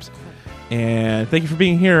sponsorships. And thank you for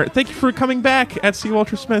being here. Thank you for coming back at C.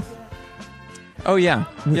 Walter Smith. Oh, yeah.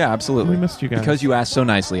 Yeah, absolutely. We missed you guys. Because you asked so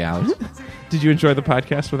nicely, Alex. Did you enjoy the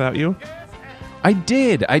podcast without you? I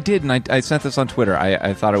did. And I sent this on Twitter.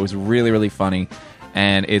 I thought it was really, really funny.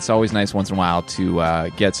 And it's always nice once in a while to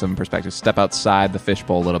get some perspective, step outside the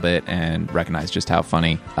fishbowl a little bit and recognize just how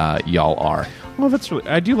funny y'all are. Well, that's really,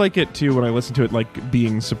 I do like it too when I listen to it, like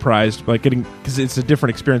being surprised, like getting, because it's a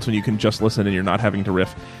different experience when you can just listen and you're not having to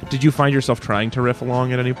riff. Did you find yourself trying to riff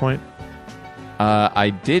along at any point? I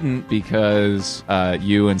didn't, because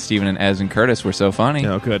you and Steven and Ez and Curtis were so funny.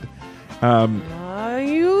 Oh, good. Are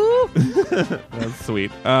you? That's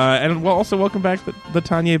sweet. And well, also welcome back the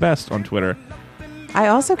Tanya Best on Twitter. I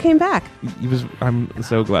also came back. I'm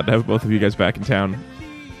so glad to have both of you guys back in town.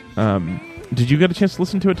 Did you get a chance to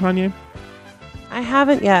listen to it, Tanya? I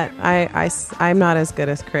haven't yet. I'm not as good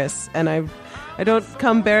as Chris, and I don't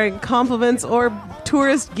come bearing compliments or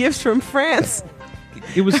tourist gifts from France.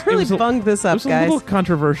 It was I really bunged this up, guys. It was guys. a little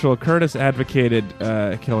controversial. Curtis advocated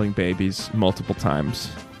killing babies multiple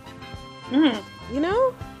times. Mm. You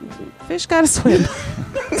know, fish gotta swim.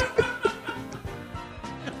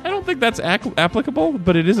 I don't think that's applicable,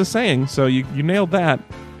 but it is a saying, so you nailed that.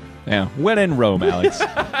 Yeah. When in Rome, Alex.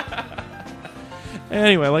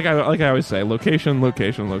 Anyway, like I always say, location. Thank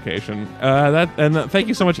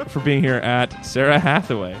you so much for being here at Sarah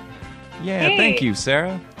Hatheway. Yeah, Hey. thank you,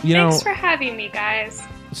 Sarah. Thanks for having me, guys.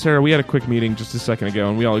 Sarah, we had a quick meeting just a second ago,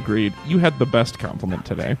 and we all agreed you had the best compliment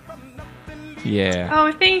today. Yeah.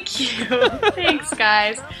 Oh, thank you. Thanks,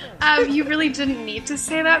 guys. You really didn't need to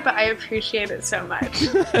say that, but I appreciate it so much.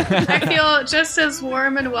 I feel just as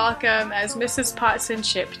warm and welcome as Mrs. Potts and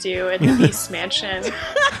Chip do in the Beast Mansion.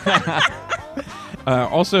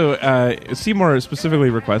 Also, Seymour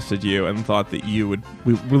specifically requested you and thought that we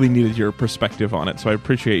really needed your perspective on it. So I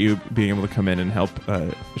appreciate you being able to come in and help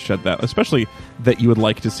shed that, especially that you would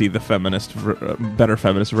like to see the better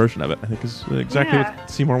feminist version of it. I think is exactly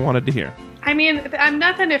what Seymour wanted to hear. I mean, I'm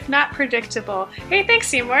nothing if not predictable. Hey, thanks,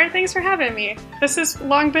 Seymour. Thanks for having me. This has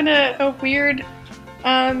long been a weird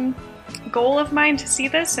goal of mine to see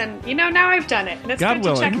this, and now I've done it. And it's God good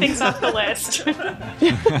willing. to check things off the list.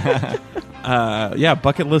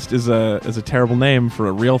 Bucket list is a terrible name for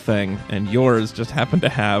a real thing, and yours just happened to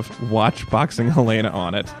have watch Boxing Helena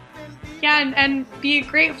on it. Yeah, and be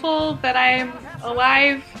grateful that I'm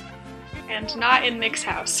alive and not in Nick's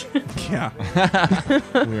house. Yeah,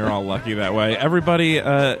 we are all lucky that way. Everybody,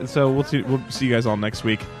 so we'll see you guys all next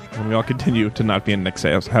week when we all continue to not be in Nick's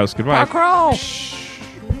house. Goodbye.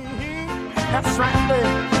 That's right.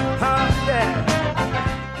 Yeah.